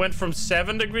disappeared. It went from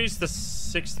 7 degrees to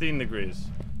 16 degrees.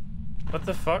 What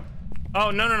the fuck? Oh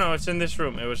no, it's in this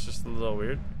room. It was just a little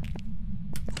weird.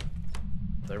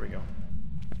 There we go.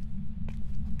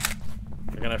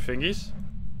 We're gonna have fingies.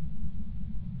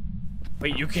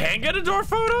 Wait, you can get a door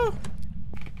photo?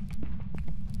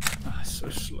 Ah, so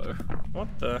slow. What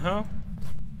the hell?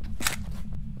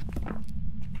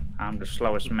 I'm the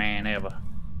slowest man ever.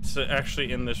 It's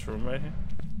actually in this room right here.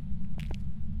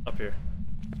 Up here.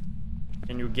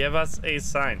 Can you give us a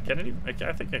sign? Can it even,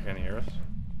 I think it can hear us.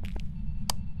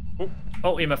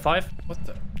 Oh, EMF 5. What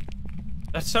the?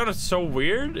 That sounded so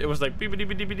weird. It was like beep beep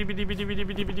beep beep beep beep beep beep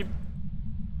beep beep beep.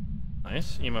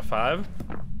 Nice. EMF 5.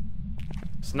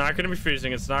 It's not gonna be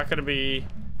freezing. It's not gonna be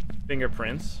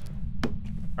fingerprints.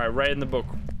 All right, right in the book.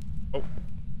 Oh,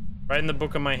 right in the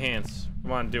book of my hands.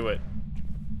 Come on, do it.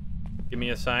 Give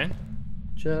me a sign.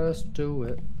 Just do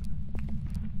it.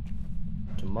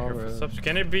 Tomorrow.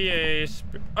 Can it be a?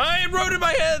 I wrote in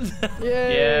my head.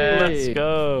 Yay! Let's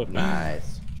go.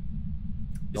 Nice.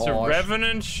 It's a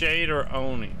Revenant, Shade, or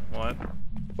Oni. What?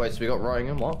 Wait, so we got writing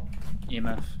in what?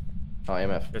 EMF. Oh,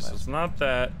 EMF. Guess it's not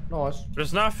that. Nice. But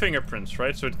it's not fingerprints,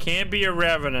 right? So it can't be a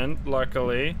Revenant,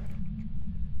 luckily.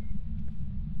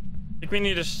 I think we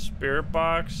need a spirit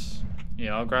box.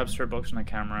 Yeah, I'll grab spirit box and a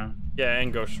camera. Yeah,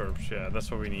 and ghost orbs. Yeah,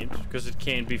 that's what we need. Because it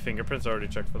can't be fingerprints. I already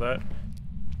checked for that.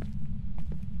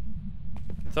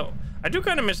 So, I do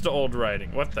kind of miss the old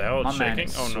writing. What the hell? It's My man shaking?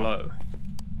 is Oh, no. slow.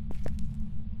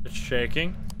 It's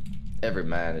shaking. Every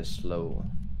man is slow.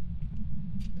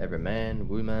 Every man,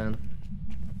 woman.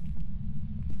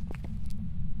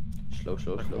 Slow,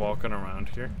 slow, Like slow. walking around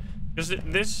here.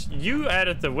 Because you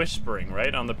added the whispering,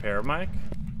 right? On the paramic?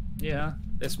 Yeah.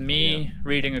 It's me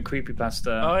reading a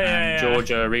creepypasta Oh, yeah, and yeah.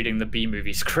 Georgia reading the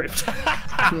B-movie script. She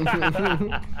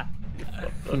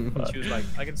was like,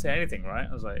 I can say anything, right?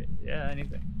 I was like, yeah,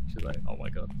 anything. She's like, oh my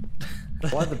god.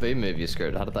 Why the B-movie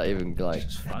script? How did that even, like...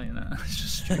 It's funny, isn't it? It's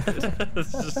just stupid.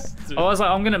 It's just I was like,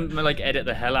 I'm gonna like edit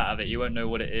the hell out of it. You won't know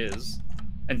what it is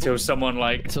until someone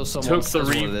like Until someone took says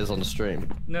the what it is on the stream.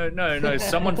 No.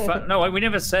 Someone we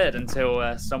never said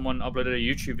until someone uploaded a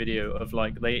YouTube video of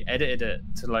like they edited it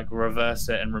to like reverse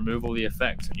it and remove all the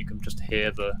effects, and you can just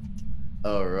hear the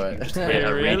Oh, right. just hear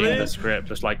her Really? reading the script,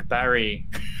 just like Barry.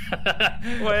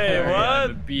 Wait,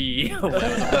 what? B. Wait,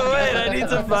 I need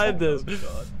to find this.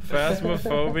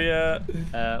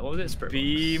 Phasmophobia. What was it? Spirit Box.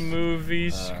 B-movie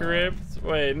script.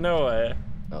 Wait, no way.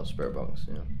 Oh, spirit box,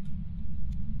 yeah.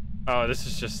 Oh, this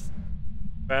is just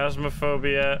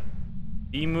Phasmophobia.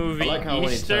 B-movie I like how when you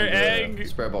Easter turn egg. the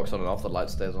spirit box on and off, the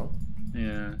light stays on.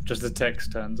 Yeah, just the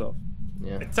text turns off.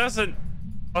 Yeah. It doesn't.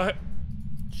 Oh,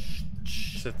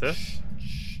 is it this?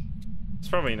 It's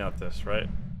probably not this, right?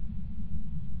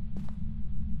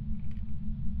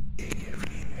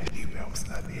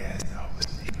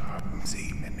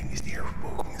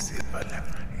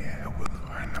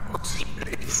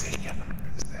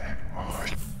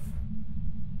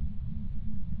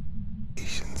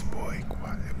 Boy,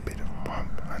 quite a bit of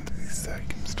pump under the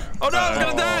Oh no, I'm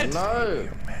gonna die! No!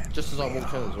 Just as I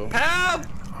walked in as well. Help!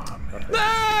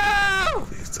 No!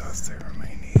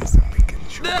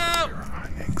 No!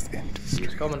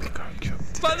 He's coming.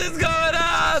 What is going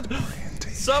on?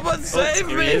 Someone save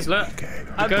Here me! he is, look.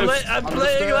 I'm Ghost. playing Under the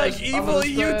stairs, like evil under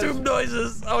the stairs. YouTube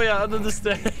noises. Oh yeah, under the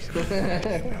stairs.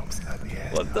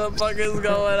 What the fuck is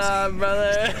going on,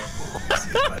 brother?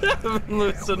 I'm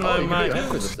losing my Oh, you can do mind.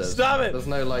 it with the stairs. Stop it! There's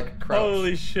no like crouch.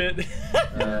 Holy shit.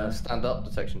 Stand up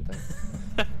detection thing.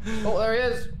 Oh, there he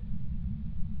is.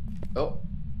 Oh.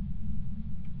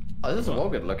 Oh, this is a well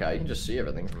good look at. You can just see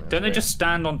everything from here. Don't they just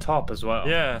stand on top as well?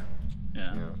 Yeah.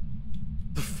 Yeah.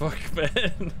 The fuck,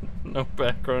 man? No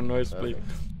background noise, please.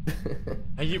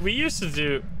 We used to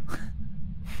do.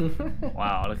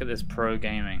 Wow, look at this pro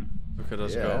gaming. Look at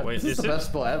us Yeah, go. Wait, this is the best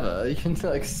spot ever. You can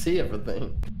like see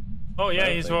everything. Oh yeah,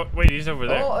 he's Perfect. wait, he's over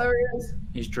there. Oh, there he is.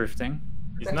 He's drifting.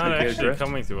 He's not Tokyo actually drift.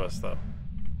 coming to us though.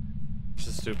 Which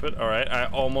is stupid. All right, I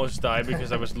almost died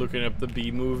because I was looking up the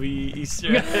B movie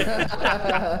Easter egg.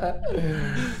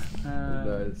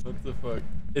 Nice. What the fuck?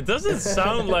 It doesn't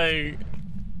sound like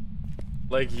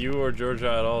you or Georgia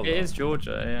at all. It is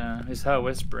Georgia, yeah. It's her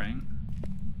whispering.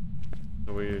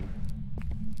 Weird.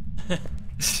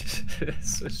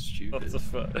 It's so stupid. What the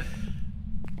fuck?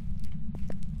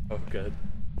 Oh god.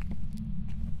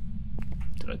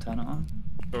 Did I turn it on?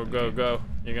 Go go go!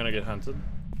 You're gonna get hunted.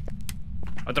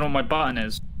 I don't know what my button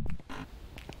is.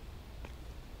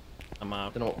 I'm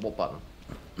out. Don't know what button.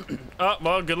 Oh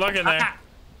well, good luck in there.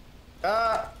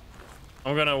 Ah!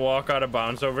 I'm gonna walk out of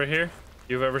bounds over here.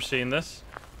 You've ever seen this?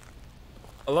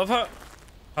 I love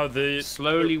how the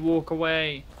Slowly walk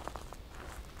away.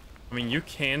 I mean, you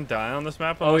can die on this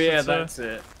map. Oh unless yeah, it's, that's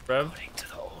it. Rev. According to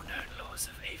the all-known laws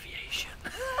of aviation.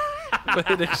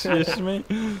 Wait, excuse me.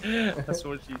 That's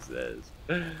what she says.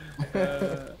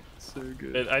 So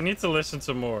good. Wait, I need to listen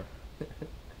to more.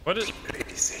 What is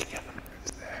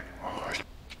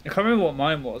I can't remember what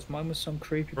mine was. Mine was some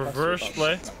creepy reverse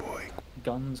play?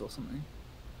 guns or something.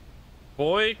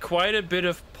 Boy, quite a bit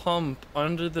of pump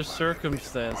under the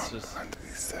circumstances.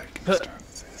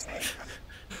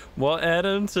 Well,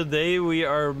 Adam, today we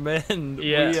are men.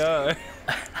 Yeah.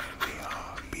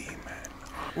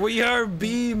 We are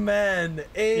B-men.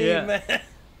 Amen.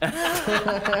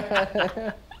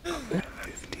 Yeah.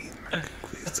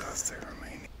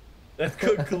 That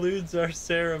concludes our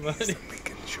ceremony.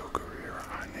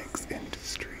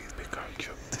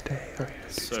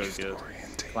 So good.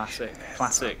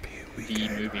 Classic B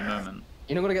movie moment.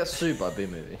 You're not gonna get sued by B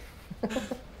movie.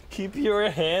 Keep your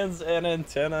hands and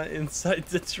antenna inside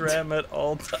the tram at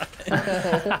all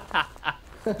times.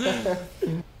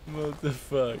 What the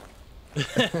fuck?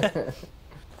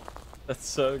 That's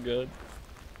so good.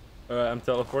 Alright, I'm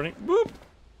teleporting. Boop!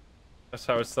 That's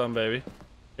how it's done, baby.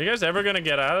 Are you guys ever gonna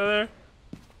get out of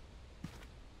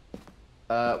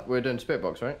there? We're doing spirit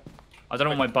box, right? I don't know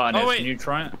what my button is. wait. Can you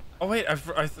try it? Oh wait, I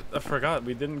forgot.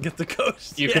 We didn't get the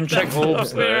ghost. You yet. can check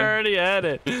orbs We though. already had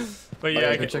it. But yeah, Yeah,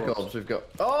 I you can can check orbs. We've got.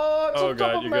 Oh, it's Oh on top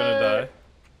god, of you're gonna me. die.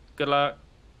 Good luck.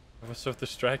 I was so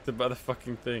distracted by the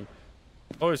fucking thing.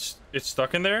 Oh, it's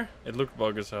stuck in there? It looked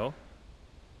bug as hell.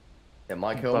 It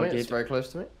might kill me. It's Bugged. very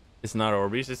close to me. It's not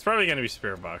Orbeez. It's probably gonna be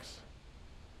Spirit Box.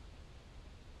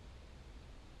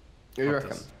 Who do you Not reckon?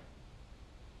 this.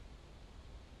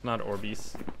 Not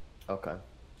Orbeez. Okay.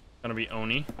 Gonna be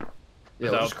Oni. Yeah,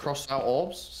 we'll Without- just cross out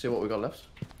orbs. See what we got left.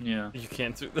 Yeah. You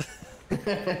can't do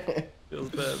that. Feels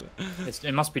bad.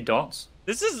 It must be dots.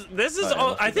 This is yeah, all.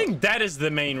 must I be think that is the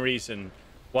main reason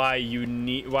why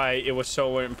it was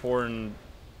so important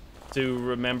to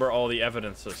remember all the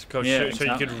evidences, so you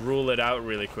exactly. could rule it out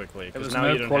really quickly. There Because was now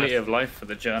you no don't quality have of life for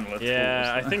the journalists.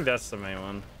 Yeah, I think that's the main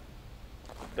one.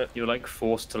 You're like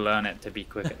forced to learn it to be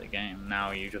quick at the game.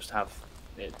 Now you just have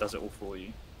it does it all for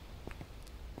you.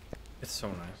 It's so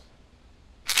nice.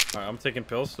 Alright, I'm taking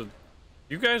pills. So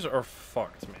you guys are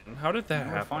fucked, man. How did that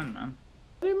We're happen? fine, man.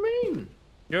 What do you mean?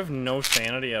 You have no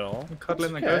sanity at all. We're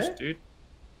cuddling the okay. ghost, dude.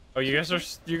 Oh, you guys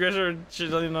are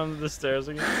chilling on the stairs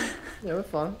again. Yeah, we're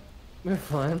fine. We're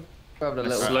fine. We're having a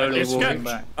little Slowly It's walking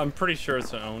got- back. I'm pretty sure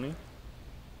it's an Oni.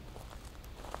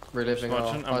 reliving our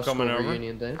watching. I'm high school coming over.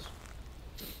 reunion days.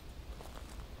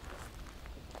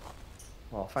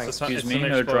 Oh, thanks. It's not- Excuse it's me,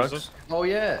 an no explosive. drugs. Oh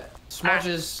yeah,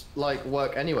 smudges like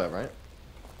work anywhere, right?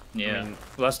 Yeah. mean-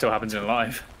 Well, that still happens in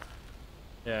live.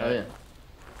 Yeah. Oh yeah.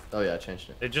 Oh yeah, I changed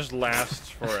it. It just lasts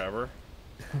forever.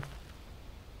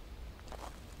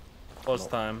 Plus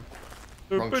time.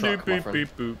 Wrong truck, my friend.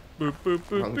 Boop, boop, boop,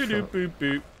 boop, Wrong boop, truck. boop,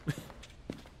 boop.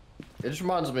 It just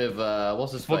reminds me of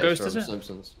what's his What face ghost from is it?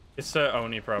 Simpsons. It's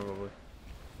Oni probably.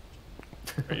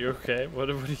 Are you okay? What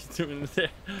are you doing there?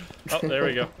 Oh, there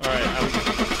we go. All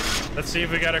right. Let's see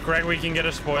if we got it correct. We can get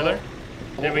a spoiler.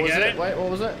 Did we get it? Wait, what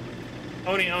was it?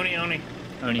 Oni. Only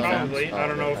Probably. fans. I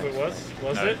don't know if it was.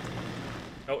 Was No. it?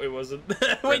 Oh, it wasn't.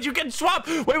 Wait, you can swap.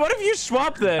 Wait, what if you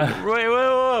swap then? Wait,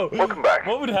 whoa. Welcome back.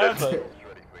 What would happen?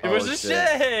 It was a shit.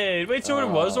 shade. Wait, so it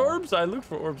was orbs? I looked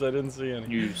for orbs. I didn't see any.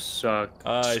 You suck.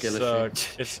 I Skillet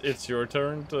suck. It's your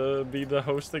turn to be the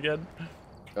host again.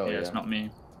 Oh, Yeah, it's not me.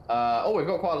 Oh, we've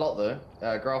got quite a lot though.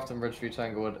 Grafton, Ridgeview,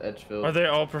 Tanglewood, Edgefield. Are they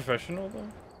all professional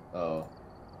though?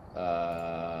 Oh.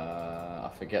 I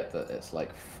forget that it's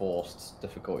like forced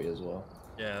difficulty as well.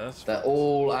 Yeah, that's. They're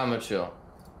all amateur.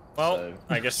 Well, so-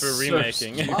 I guess we're So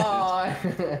remaking. Bye.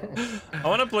 I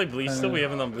want to play Bleach still. We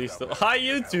haven't done Bleach still. Hi,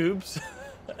 YouTubes.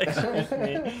 Excuse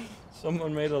me.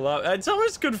 Someone made a lot. It's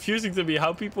always confusing to me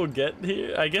how people get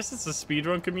here. I guess it's a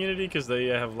speedrun community because they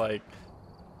have like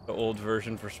the old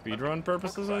version for speedrun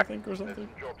purposes, I think, or something.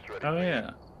 Oh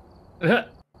yeah.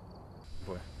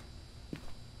 Boy.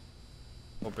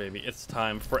 Oh baby, it's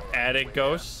time for Attic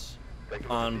Ghosts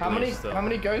on How Bleach many still. how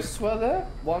many ghosts were there?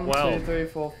 1, 12. 2, 3,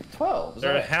 4, 12. Is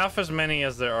There that are it? half as many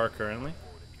as there are currently.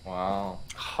 Wow.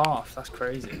 Half. That's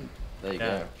crazy. There you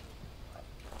Yeah. go.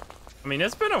 I mean,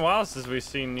 it's been a while since we've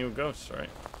seen new ghosts, right?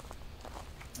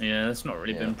 Yeah, that's not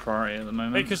really been priority at the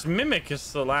moment. Because Mimic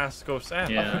is the last ghost app.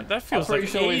 Yeah. That I'm feels pretty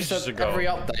like sure we've ages said ago. every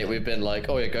update we've been like,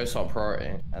 oh yeah, ghosts are priority,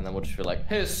 and then we'll just be like,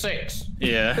 here's 6.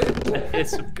 Yeah.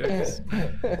 It's a ghost.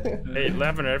 Hey,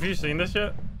 Lavender, have you seen this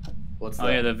yet? What's Oh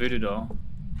that? yeah, the voodoo doll.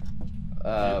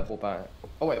 What about it?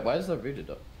 Oh wait, where's the voodoo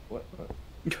dog? What? Where'd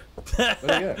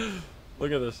it go?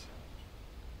 Look at this.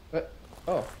 What?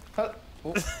 Oh. Huh?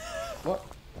 What?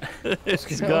 It's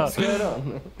What's gone. going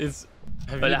on? It's.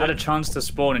 Have But you it had a done- chance to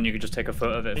spawn, and you could just take a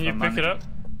photo of it. Can you from pick it manager. up?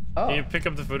 Oh, Can you pick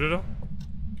up the voodoo doll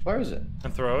where is it?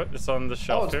 and throw it? It's on the Oh,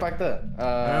 shelf it's here. back there. And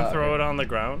then throw it on the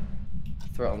ground.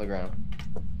 Throw it on the ground.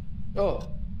 Oh. Oh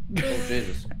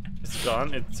Jesus. It's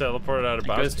gone. It teleported out of It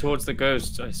goes bounds. towards the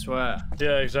ghost. I swear.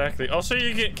 Yeah, exactly. Also,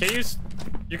 you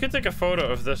can take a photo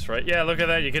of this, right? Yeah, look at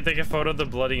that. You can take a photo of the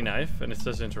bloody knife, and it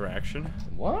says interaction.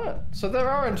 What? So there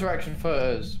are interaction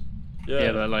photos.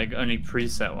 Yeah, they're like only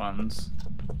preset ones.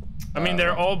 I mean,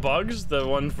 they're all bugs. The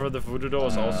one for the voodoo doll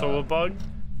is also a bug.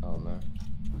 Oh no.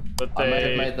 But I may have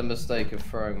they. made the mistake of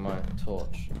throwing my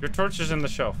torch. Your torch is in the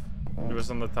shelf. It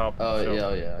was on the top. Oh shelf. yeah,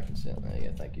 oh yeah, I can see it. There you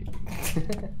go, thank you.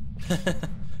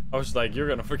 I was like, you're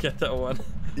gonna forget that one.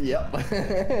 Yep.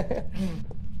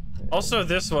 Also,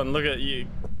 this one. Look at you.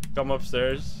 Come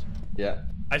upstairs. Yeah.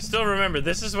 I still remember.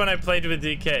 This is when I played with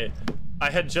DK. I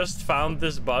had just found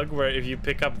this bug where if you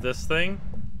pick up this thing,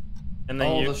 and then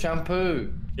Oh, you the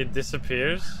shampoo. it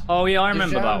disappears. Oh yeah, I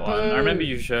remember that one. shampoo. I remember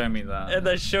you showing me that. And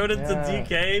I showed it to Yeah.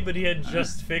 DK, but he had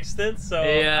just fixed it, so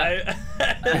Yeah.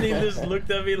 and he just looked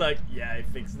at me like, yeah, I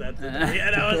fixed that today.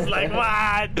 And I was like,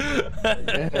 what?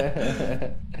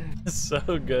 So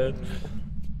good.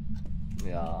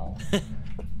 Yeah.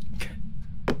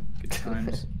 Good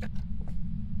times.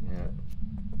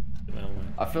 Yeah.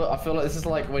 I feel like this is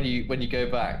like when you go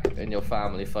back in your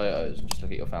family photos and just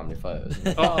look at your family photos.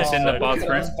 and- Oh, it's in the look at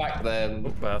bathroom. us back then.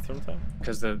 Bathroom time.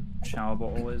 Because the shower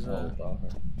bottle is. Oh,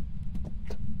 bathroom.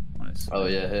 Nice. Oh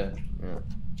yeah, here. Yeah.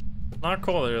 Not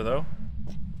cool here though.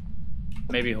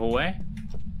 Maybe hallway.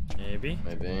 Maybe.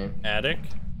 Maybe. Attic,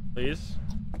 please.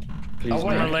 Please. Oh,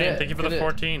 wait. no. Marlene, could it- thank you for could the it-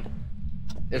 14.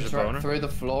 There's a boner? Interact through the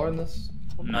floor in this?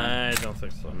 I don't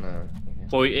think so. No. Okay.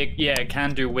 Well, it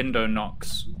can do window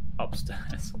knocks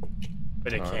upstairs.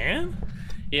 But it Alright. can?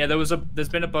 Yeah, there's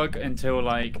been a bug until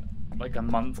like a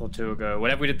month or two ago.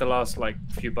 Whenever we did the last like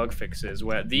few bug fixes,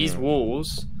 where these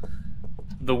walls,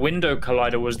 the window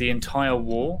collider was the entire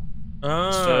wall.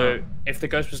 Oh. So if the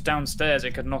ghost was downstairs,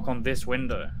 it could knock on this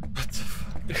window. What the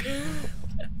fuck?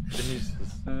 Jesus.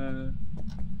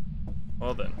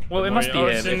 Well then. Well, it Don't must worry. be Oh,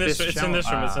 here. it's in if this. It's in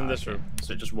this room. It's in this okay. room.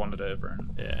 So it just wandered over and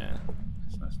Yeah.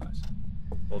 nice.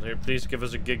 Hold here. Please give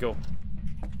us a giggle.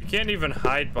 You can't even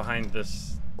hide behind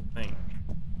this thing.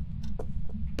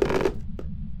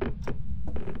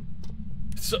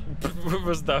 So,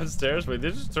 was downstairs? Wait,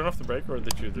 did you just turn off the breaker or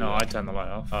did you do No, I that? turned the light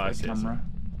off. Oh, I the see, I see. camera.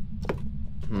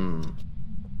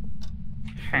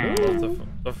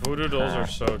 The voodoo dolls are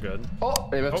so good. Oh,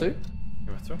 maybe have Oh. two.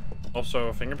 You have to?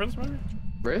 Also, fingerprints maybe?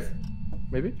 Wraith?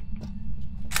 Maybe?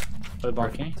 The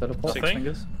balcony. Teleport? Six Thing?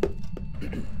 fingers.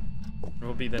 It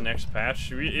will be the next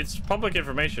patch. It's public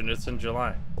information. It's in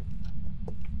July.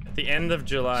 At the end of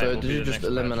July. So will did be you the just next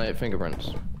eliminate fingerprints?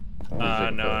 Or was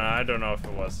patch. it No, the- I don't know if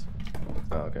it was.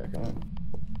 Oh, okay, okay.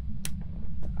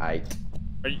 Aight.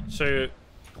 Are you, so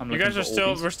I'm you looking guys are for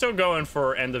still Orbeez. we're still going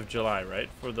for end of July, right?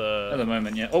 For At the the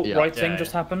moment, yeah. Oh, Yeah. right Yeah, thing yeah.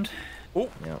 just happened. Yeah.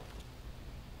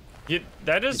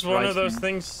 That is It's one of those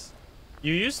writing. things.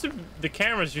 The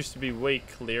cameras used to be way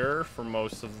clearer for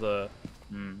most of the.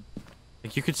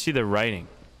 Like you could see the writing.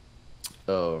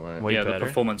 Oh right. Way yeah, better. the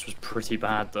performance was pretty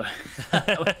bad though.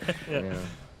 Yeah.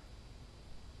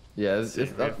 Yeah,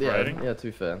 writing? yeah, to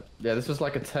be fair. Yeah, this was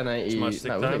like a 1080. No, it Smudge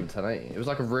stick wasn't time? even 1080. It was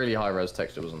like a really high res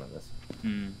texture, wasn't it? This.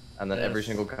 And then every Yes.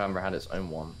 single camera had its own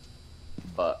one.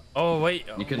 But Oh wait,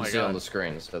 you couldn't my see it on God. the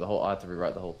screen, so I had to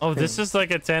rewrite the whole thing. Oh, this is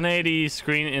like a 1080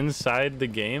 screen inside the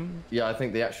game. Yeah, I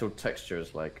think the actual texture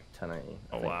is like 1080.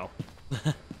 I Oh think. wow.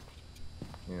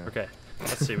 Yeah. Okay,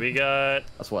 let's see. We got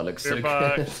That's why it looks beer so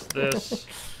box, good. this,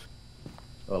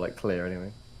 Or like clear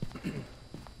anyway.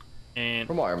 and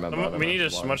From what I remember. I don't we know need a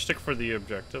why. smudge stick for the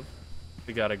objective.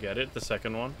 We gotta get it. The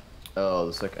second one. Oh,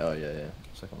 the second. Oh yeah, yeah.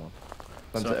 Second one.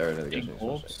 That's So, the area that goes ink into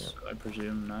smudge orbs, stick, I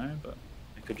presume no, but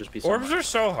it could just be. Orbs somewhere. are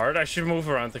so hard. I should move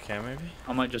around the cam maybe.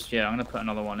 I might just I'm gonna put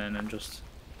another one in and just.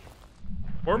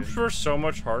 Orbs were so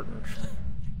much harder.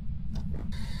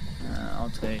 I'll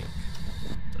take.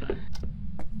 Dunno.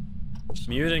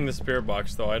 Muting the spirit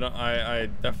box though. I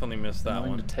definitely missed that I'm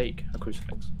going one. to take a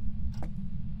crucifix.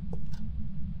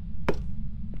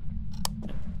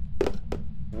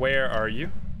 Where are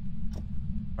you?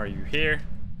 Are you here?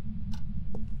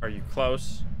 Are you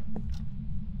close?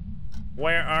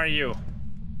 Where are you?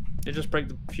 It just break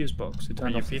the fuse box. It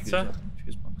turned you off the pizza?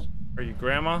 fuse box. Are you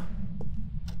grandma?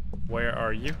 Where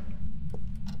are you?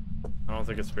 I don't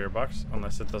think it's spirit box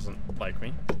unless it doesn't like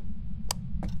me.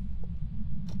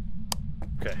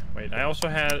 Okay, wait. I also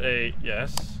had a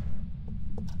yes.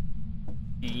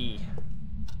 E.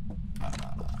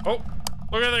 Oh,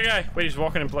 look at that guy. Wait, he's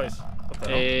walking in place. What the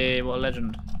hell? Hey, what a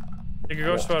legend. Take a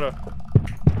ghost photo.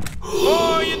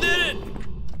 Oh, you did it!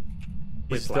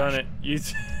 He's Whiplash. done it.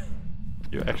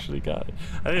 You actually got it.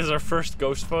 I think it's our first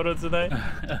ghost photo today.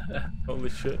 Holy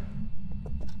shit.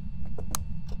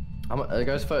 Are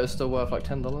ghost photos still worth like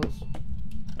 $10?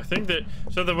 I think that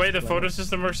so the way the photo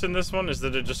system works in this one is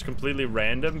that it's just completely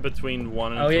random between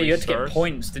 1 and 3 Oh yeah, you had to stars. get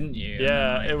points, didn't you? And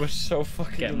Yeah, then, it was so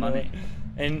fucking get annoying. money.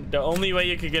 And the only way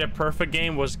you could get a perfect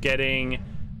game was getting.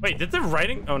 Wait, did the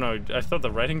writing? Oh no, I thought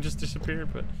the writing just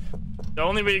disappeared. But the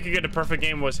only way you could get a perfect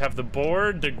game was have the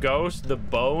board, the ghost, the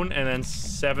bone, and then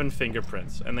 7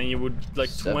 fingerprints, and then you would like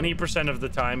 20% of the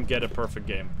time get a perfect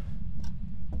game.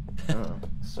 Oh,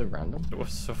 so random. It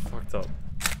was so fucked up.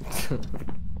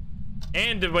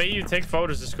 And the way you take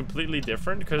photos is completely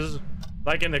different because,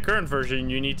 like in the current version,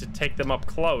 you need to take them up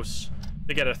close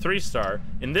to get a 3-star.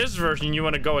 In this version, you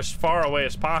want to go as far away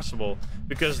as possible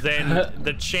because then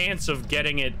the chance of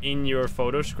getting it in your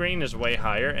photo screen is way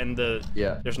higher, and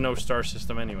there's no star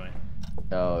system anyway.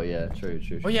 Oh yeah, true.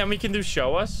 Oh yeah, and we can do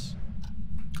show us.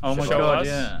 Oh my Show god, us.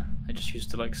 yeah. I just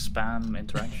used to like spam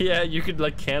interaction. Yeah, you could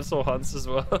like cancel hunts as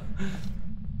well.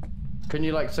 Couldn't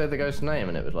you like say the ghost name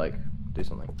and it would like do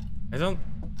something? I don't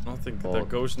think that the Or-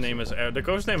 ghost name is the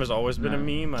ghost name has always been a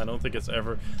No. meme. I don't think it's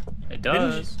ever. It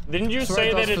does. Didn't you So say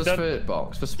it that does it for does? spirit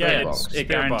box for Yeah, spirit it's- box, It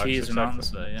Spirit box, guarantees an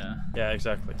exactly. answer, yeah. Yeah,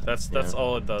 exactly. That's Yeah.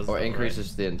 all it does. or though, it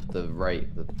increases the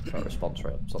rate, the response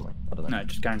rate, or something. I don't know. No, it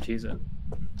just guarantees it. Right?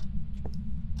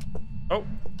 Oh,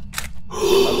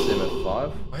 That's him at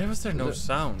 5. why was there no it?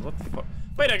 sound? What the fuck?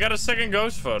 Wait, I got a second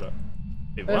ghost photo.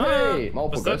 Wait, what? Hey, multiple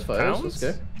Does that ghost photos. count? Let's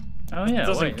go. Oh yeah, It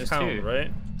doesn't wait, there's count, 2.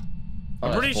 right? Oh,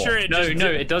 I'm that's pretty 4. sure it No, just no,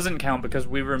 it doesn't count because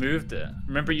we removed it.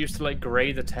 Remember, you used to like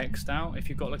grey the text out if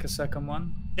you got like a second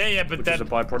one, Yeah, but which that is a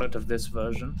byproduct of this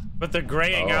version. but the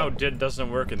graying Oh. out doesn't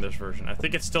work in this version. I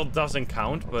think it still doesn't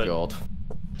count, but God.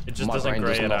 it just My doesn't brain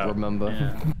gray does it not out. remember.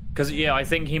 Yeah, because I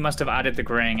think he must have added the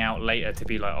graying out later to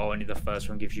be like, oh, only the first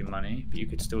one gives you money, but you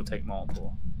could still take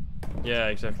multiple. Yeah,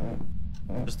 exactly.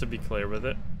 Just to be clear with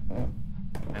it.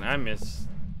 And I miss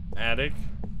attic.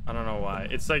 I don't know why.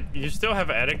 It's like you still have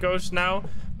attic ghosts now,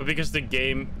 but because the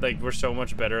game, like we're so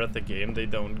much better at the game, they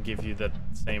don't give you that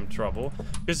same trouble.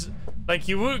 Because like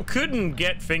you couldn't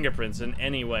get fingerprints in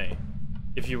any way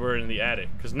if you were in the attic.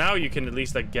 Because now you can at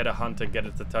least like get a hunt and get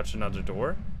it to touch another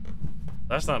door.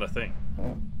 That's not a thing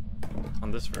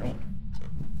on this version.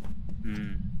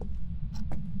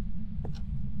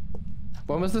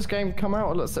 When was this game come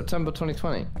out? Like, September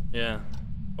 2020. Yeah,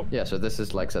 Yeah, so this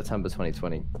is like September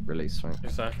 2020 release, right?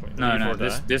 exactly. No, no, Before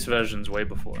that. this version's way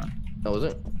before that. Oh, was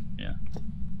it? Yeah.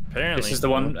 Apparently. This is the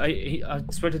one. I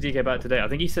spoke to DK about it today. I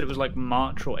think he said it was like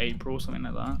March or April, something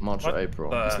like that. March What or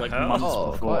April. the It's like hell? months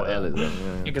Oh, before. quite early then.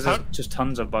 Yeah. Because there's just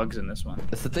tons of bugs in this one.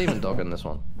 It's the demon dog in this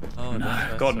one. Oh, no,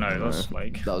 that's God so- no, that's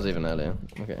like That was even earlier.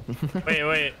 Okay.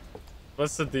 Wait.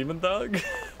 What's the demon dog?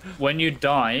 when you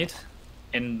died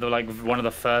in the like one of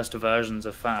the first versions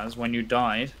of Phas. When you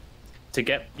died,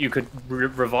 you could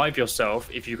revive yourself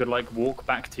if you could like walk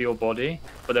back to your body,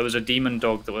 but there was a demon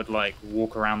dog that would like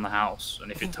walk around the house,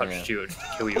 and if it touched you, it would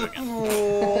kill you again.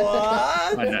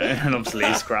 What? I know, and obviously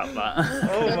he scrapped that.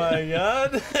 Oh my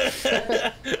god.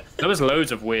 There was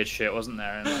loads of weird shit, wasn't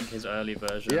there, in like his early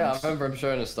versions? Yeah, I remember him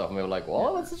showing us stuff, and we were like,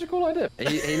 "What? That's such a cool idea."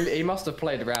 He must have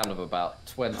played around with about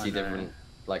 20 different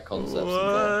like concepts.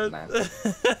 What?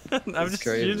 And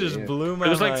You just blew my It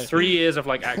was like mind. 3 years of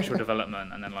like actual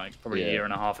development, and then like probably a Yeah. year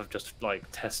and a half of just like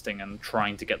testing and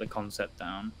trying to get the concept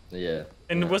down. Yeah.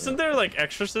 And wasn't there like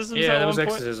exorcisms Yeah, at there was one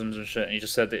point? exorcisms and shit, and he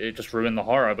just said that it just ruined the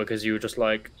horror because you were just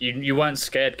like you weren't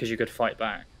scared because you could fight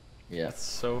back. Yeah. That's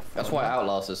so fun. That's why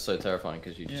Outlast is so terrifying,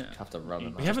 because you just Yeah. have to run.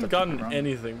 And We haven't Just gotten around.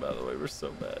 anything, by the way. We're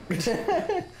so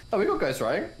bad. Oh, we got Ghost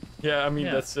Riding. Yeah, I mean,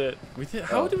 Yeah. that's it. We did.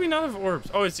 How Oh. do we not have orbs?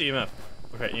 Oh, it's EMF.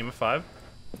 Okay, EMF 5.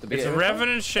 Did we It's get it?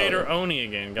 Revenant Shader Oh, Oni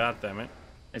again. God damn it.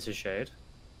 It's a shade.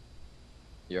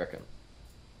 you reckon?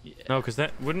 Yeah. No, because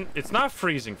that wouldn't. It's not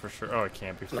freezing for sure. Oh, it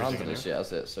can't be It's not freezing. hunting this anymore.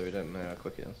 yet, has it? So we don't know how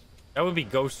quick it is. That would be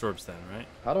ghost orbs then, right?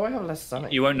 How do I have less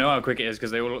sanity? You won't know how quick it is because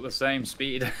they all look the same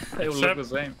speed. They all look Except- the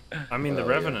same. I mean, the Oh,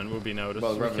 yeah. Revenant would be noticed.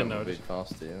 Well, the we can Revenant would be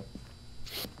notice. faster,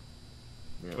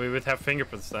 yeah. We would have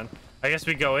fingerprints then. I guess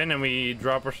we go in and we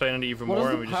drop our sanity even What more,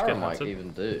 does and the we just get Paramic hunted.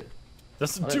 even do?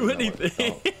 Doesn't I don't do know what it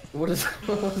anything. does. What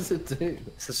does it do?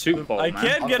 It's a soup bowl, I man.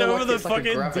 can't I get feel over like the it's like a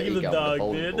fucking gravity demon gun with a dog,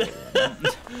 bowling dude.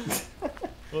 ball.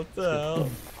 What the hell?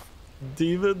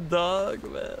 Demon dog,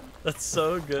 man. That's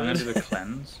so I'm gonna do good. the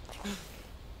cleanse.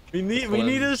 We need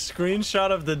a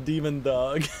screenshot of the demon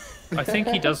dog. I think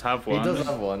he does have He one. does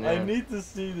have one, yeah. I need to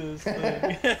see this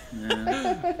thing.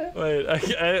 Yeah.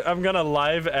 Wait, I'm gonna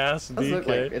live ask Does look DK.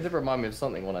 like, it did remind me of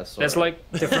something when I saw There's it.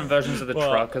 like different versions of the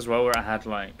Well, truck as well, where it had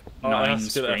like I'll 9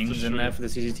 ask it after screens in there for the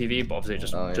CCTV, but obviously it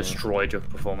just Oh, yeah. destroyed your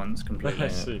performance completely. I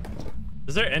see.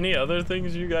 Is there any other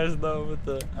things you guys know with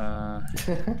the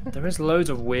There is loads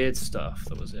of weird stuff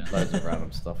that was in. Loads of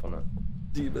random stuff on it.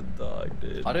 demon dog,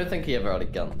 dude? I don't think he ever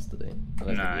had guns, did he? I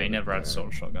don't No, think he never had no.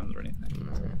 assault shotguns or anything.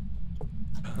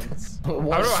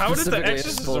 What How did the specifically is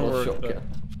exorcism assault work,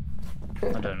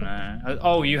 shotgun? I don't know.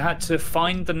 Oh, you had to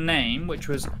find the name, which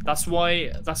was that's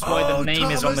why Oh, the name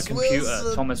is on the Thomas computer.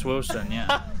 Wilson. Thomas Wilson,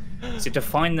 yeah. So to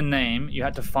find the name, you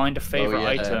had to find a favorite yeah.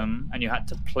 item, and you had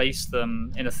to place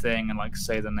them in a thing and like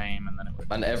say the name, and then it would.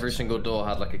 And every single door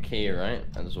had like a key, right?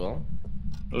 As well.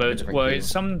 Loads. different Well, keys.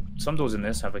 some doors in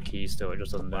this have a key still. It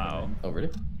just doesn't. do anything. Oh, really?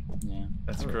 Yeah.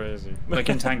 That's crazy. Like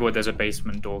in Tanglewood, there's a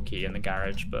basement door key in the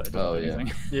garage, but it doesn't Oh, do yeah.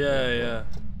 anything. Yeah.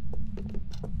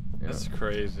 That's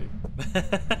crazy.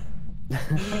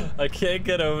 I can't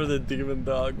get over the demon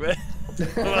dog, man.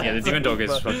 Yeah, the demon dog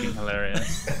is fucking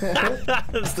hilarious.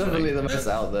 It's definitely the most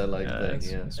out there like Yeah,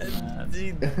 thing, it's yeah. mad.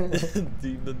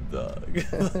 Demon dog.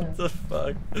 What the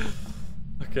fuck?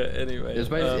 Okay, anyway.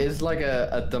 It's like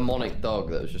a demonic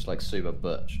dog that was just like super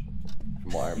butch,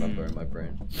 from what I remember in my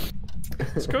brain.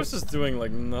 This ghost is doing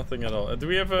like nothing at all. Do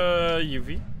we have a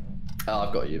UV? Oh,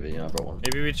 I've got UV, yeah, I brought one.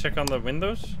 Maybe we check on the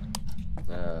windows?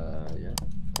 Yeah.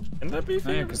 Can that be Oh, yeah,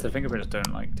 fingerprints? because the fingerprints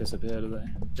don't like disappear, do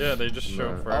they? Yeah, they just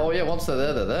show No. forever. Oh yeah, once they're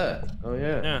there, they're there. Oh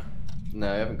yeah. Yeah.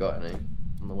 No, I haven't got any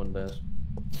on the windows.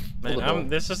 Man, Pull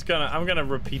the door. I'm gonna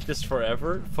repeat this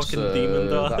forever. Fucking So demon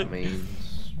dog. that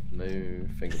means no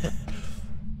fingerprint.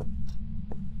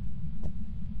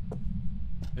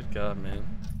 Good God, man.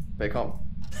 But it can't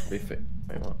be fit.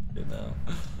 Wait, what? You know.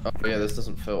 Oh yeah, this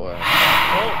doesn't filter. Oh!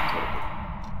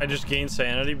 I just gained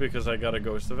sanity because I got a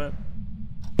ghost event.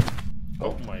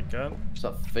 Oh my God. What's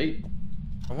that feet?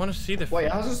 I want to see the. Wait, it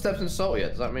feet. hasn't stepped in salt yet.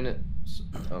 Does that mean it's...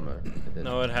 Oh no, it did.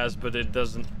 No, it has, but it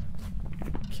doesn't.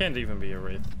 Can't even be a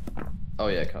wraith. Oh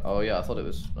yeah, oh yeah, I thought it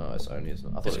was... No, it's only, isn't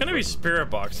it? I thought It's it gonna be was...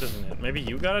 spirit box, isn't it? Maybe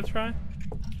you gotta try.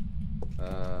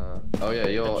 Oh yeah,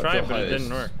 you're... I tried, your but it host.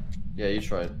 didn't work. Yeah, you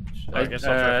tried. I guess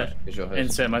I'll try first. It's your host.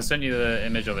 Insim, I sent you the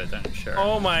image of it, don't share.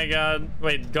 Oh my God!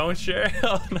 Wait, don't share.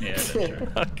 Oh, no. Yeah, don't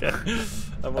share. Okay.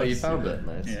 I Oh, want you to see found that. it.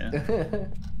 Nice. Yeah.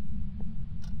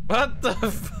 What the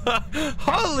fuck?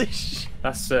 Holy shit!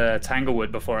 That's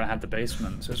Tanglewood before it had the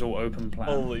basement, so it's all open plan.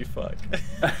 Holy fuck!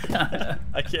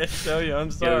 I can't show you. I'm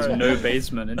Yeah, sorry. there's no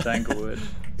basement in Tanglewood,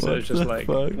 so What it's just the like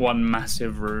fuck? one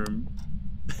massive room.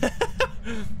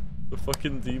 The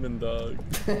fucking demon dog.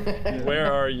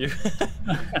 Where are you?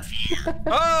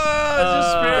 Oh, Hey, it's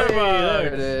a spirit there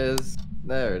it box. is.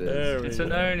 There it is. There we It's go.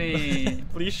 an Oni.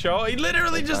 Please show. He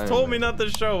literally just told me not to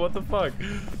show. What the fuck?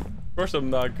 Of course I'm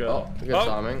not good. Oh, good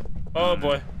timing. Oh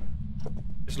boy.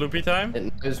 It's loopy time?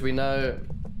 It knows we know.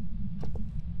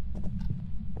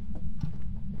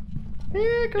 Yeah,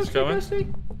 He's ghosty, coming.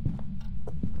 ghosty.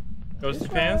 Ghosty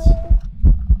pants?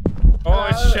 Oh,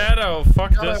 it's Shadow.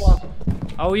 Fuck Shadow this. one.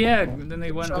 Oh yeah, then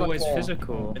they weren't Shadow always form.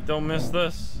 physical. Don't miss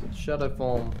this. Shadow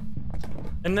form.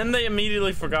 And then they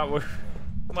immediately forgot what.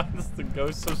 Why is the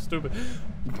ghost so stupid?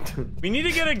 We need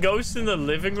to get a ghost in the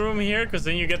living room here, because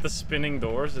then you get the spinning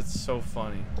doors. It's so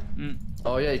funny.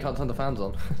 Oh yeah, you can't turn the fans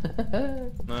on.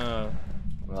 No.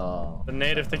 Oh. The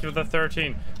native, thank you for the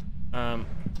 13. Oh.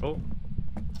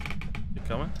 You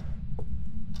coming?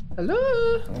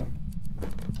 Hello.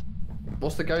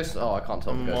 What's the ghost? Oh, I can't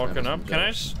tell. I'm the ghost walking name. up. Can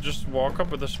I just walk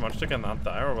up with a smudge stick and not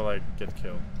die, or will I get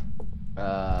killed? Good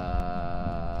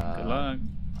luck.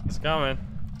 He's coming.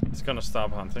 He's gonna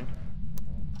stop hunting.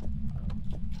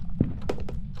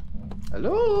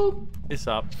 Hello. He's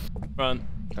up. Run.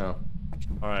 Oh.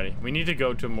 Alrighty. We need to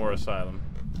go to more asylum.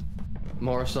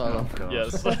 More asylum.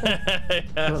 Yes. It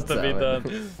has to be God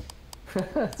damn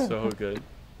done. So good.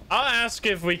 I'll ask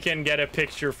if we can get a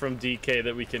picture from DK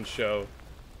that we can show.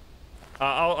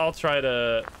 I'll try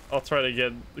to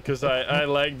get, because I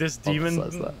like this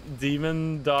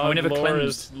demon dog we never lore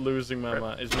cleansed. is losing my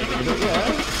mind.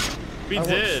 Yeah. We I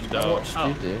did. watched Oh.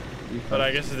 you do. But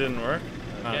I guess it didn't work.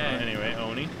 Okay. Anyway,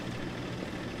 Oni.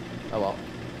 Oh well.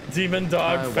 Demon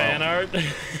dog Oh, well. fan art.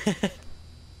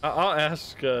 I'll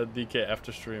ask DK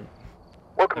after stream.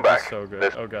 Welcome That'd be back. so good.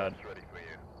 This Oh god. is ready for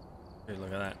you. Here,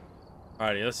 look at that.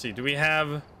 Alrighty, let's see. Do we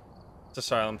have... It's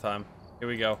asylum time. Here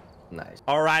we go. Nice.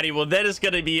 Alrighty, well that is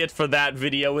going to be it for that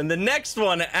video. In the next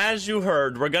one, as you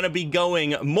heard, we're going to be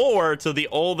going more to the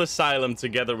old asylum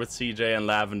together with CJ and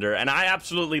Lavender. And I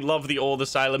absolutely love the old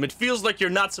asylum. It feels like you're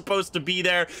not supposed to be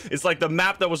there. It's like the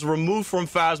map that was removed from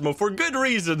Phasmo for good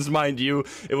reasons, mind you.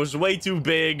 It was way too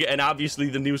big, and obviously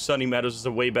the new Sunny Meadows is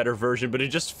a way better version, but it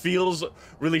just feels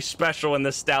really special and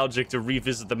nostalgic to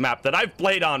revisit the map that I've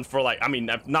played on for like, I mean,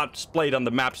 I've not played on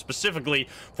the map specifically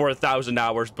for 1,000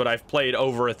 hours, but I've played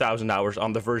over 1,000 hours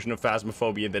on the version of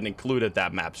Phasmophobia that included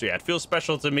that map. So yeah, it feels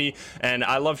special to me, and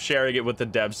I love sharing it with the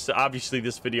devs. Obviously,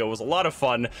 this video was a lot of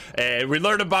fun, and we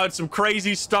learned about some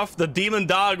crazy stuff. The demon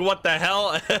dog, what the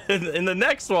hell? In the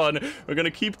next one, we're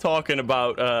gonna keep talking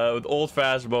about old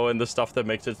Phasmo and the stuff that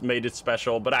made it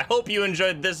special. But I hope you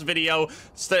enjoyed this video.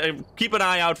 Keep an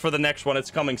eye out for the next one.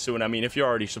 It's coming soon. I mean, if you're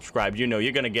already subscribed, you know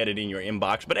you're gonna get it in your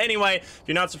inbox. But anyway, if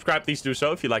you're not subscribed, please do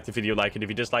so. If you like the video, like it. If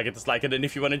you dislike it, dislike it. And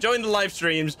if you want to join the live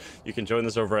streams, you can join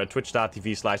us over at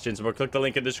twitch.tv/Jinsenberg. Click the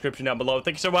link in the description down below.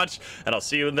 Thank you so much, and I'll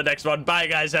see you in the next one. Bye,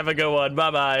 guys. Have a good one.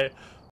 Bye-bye.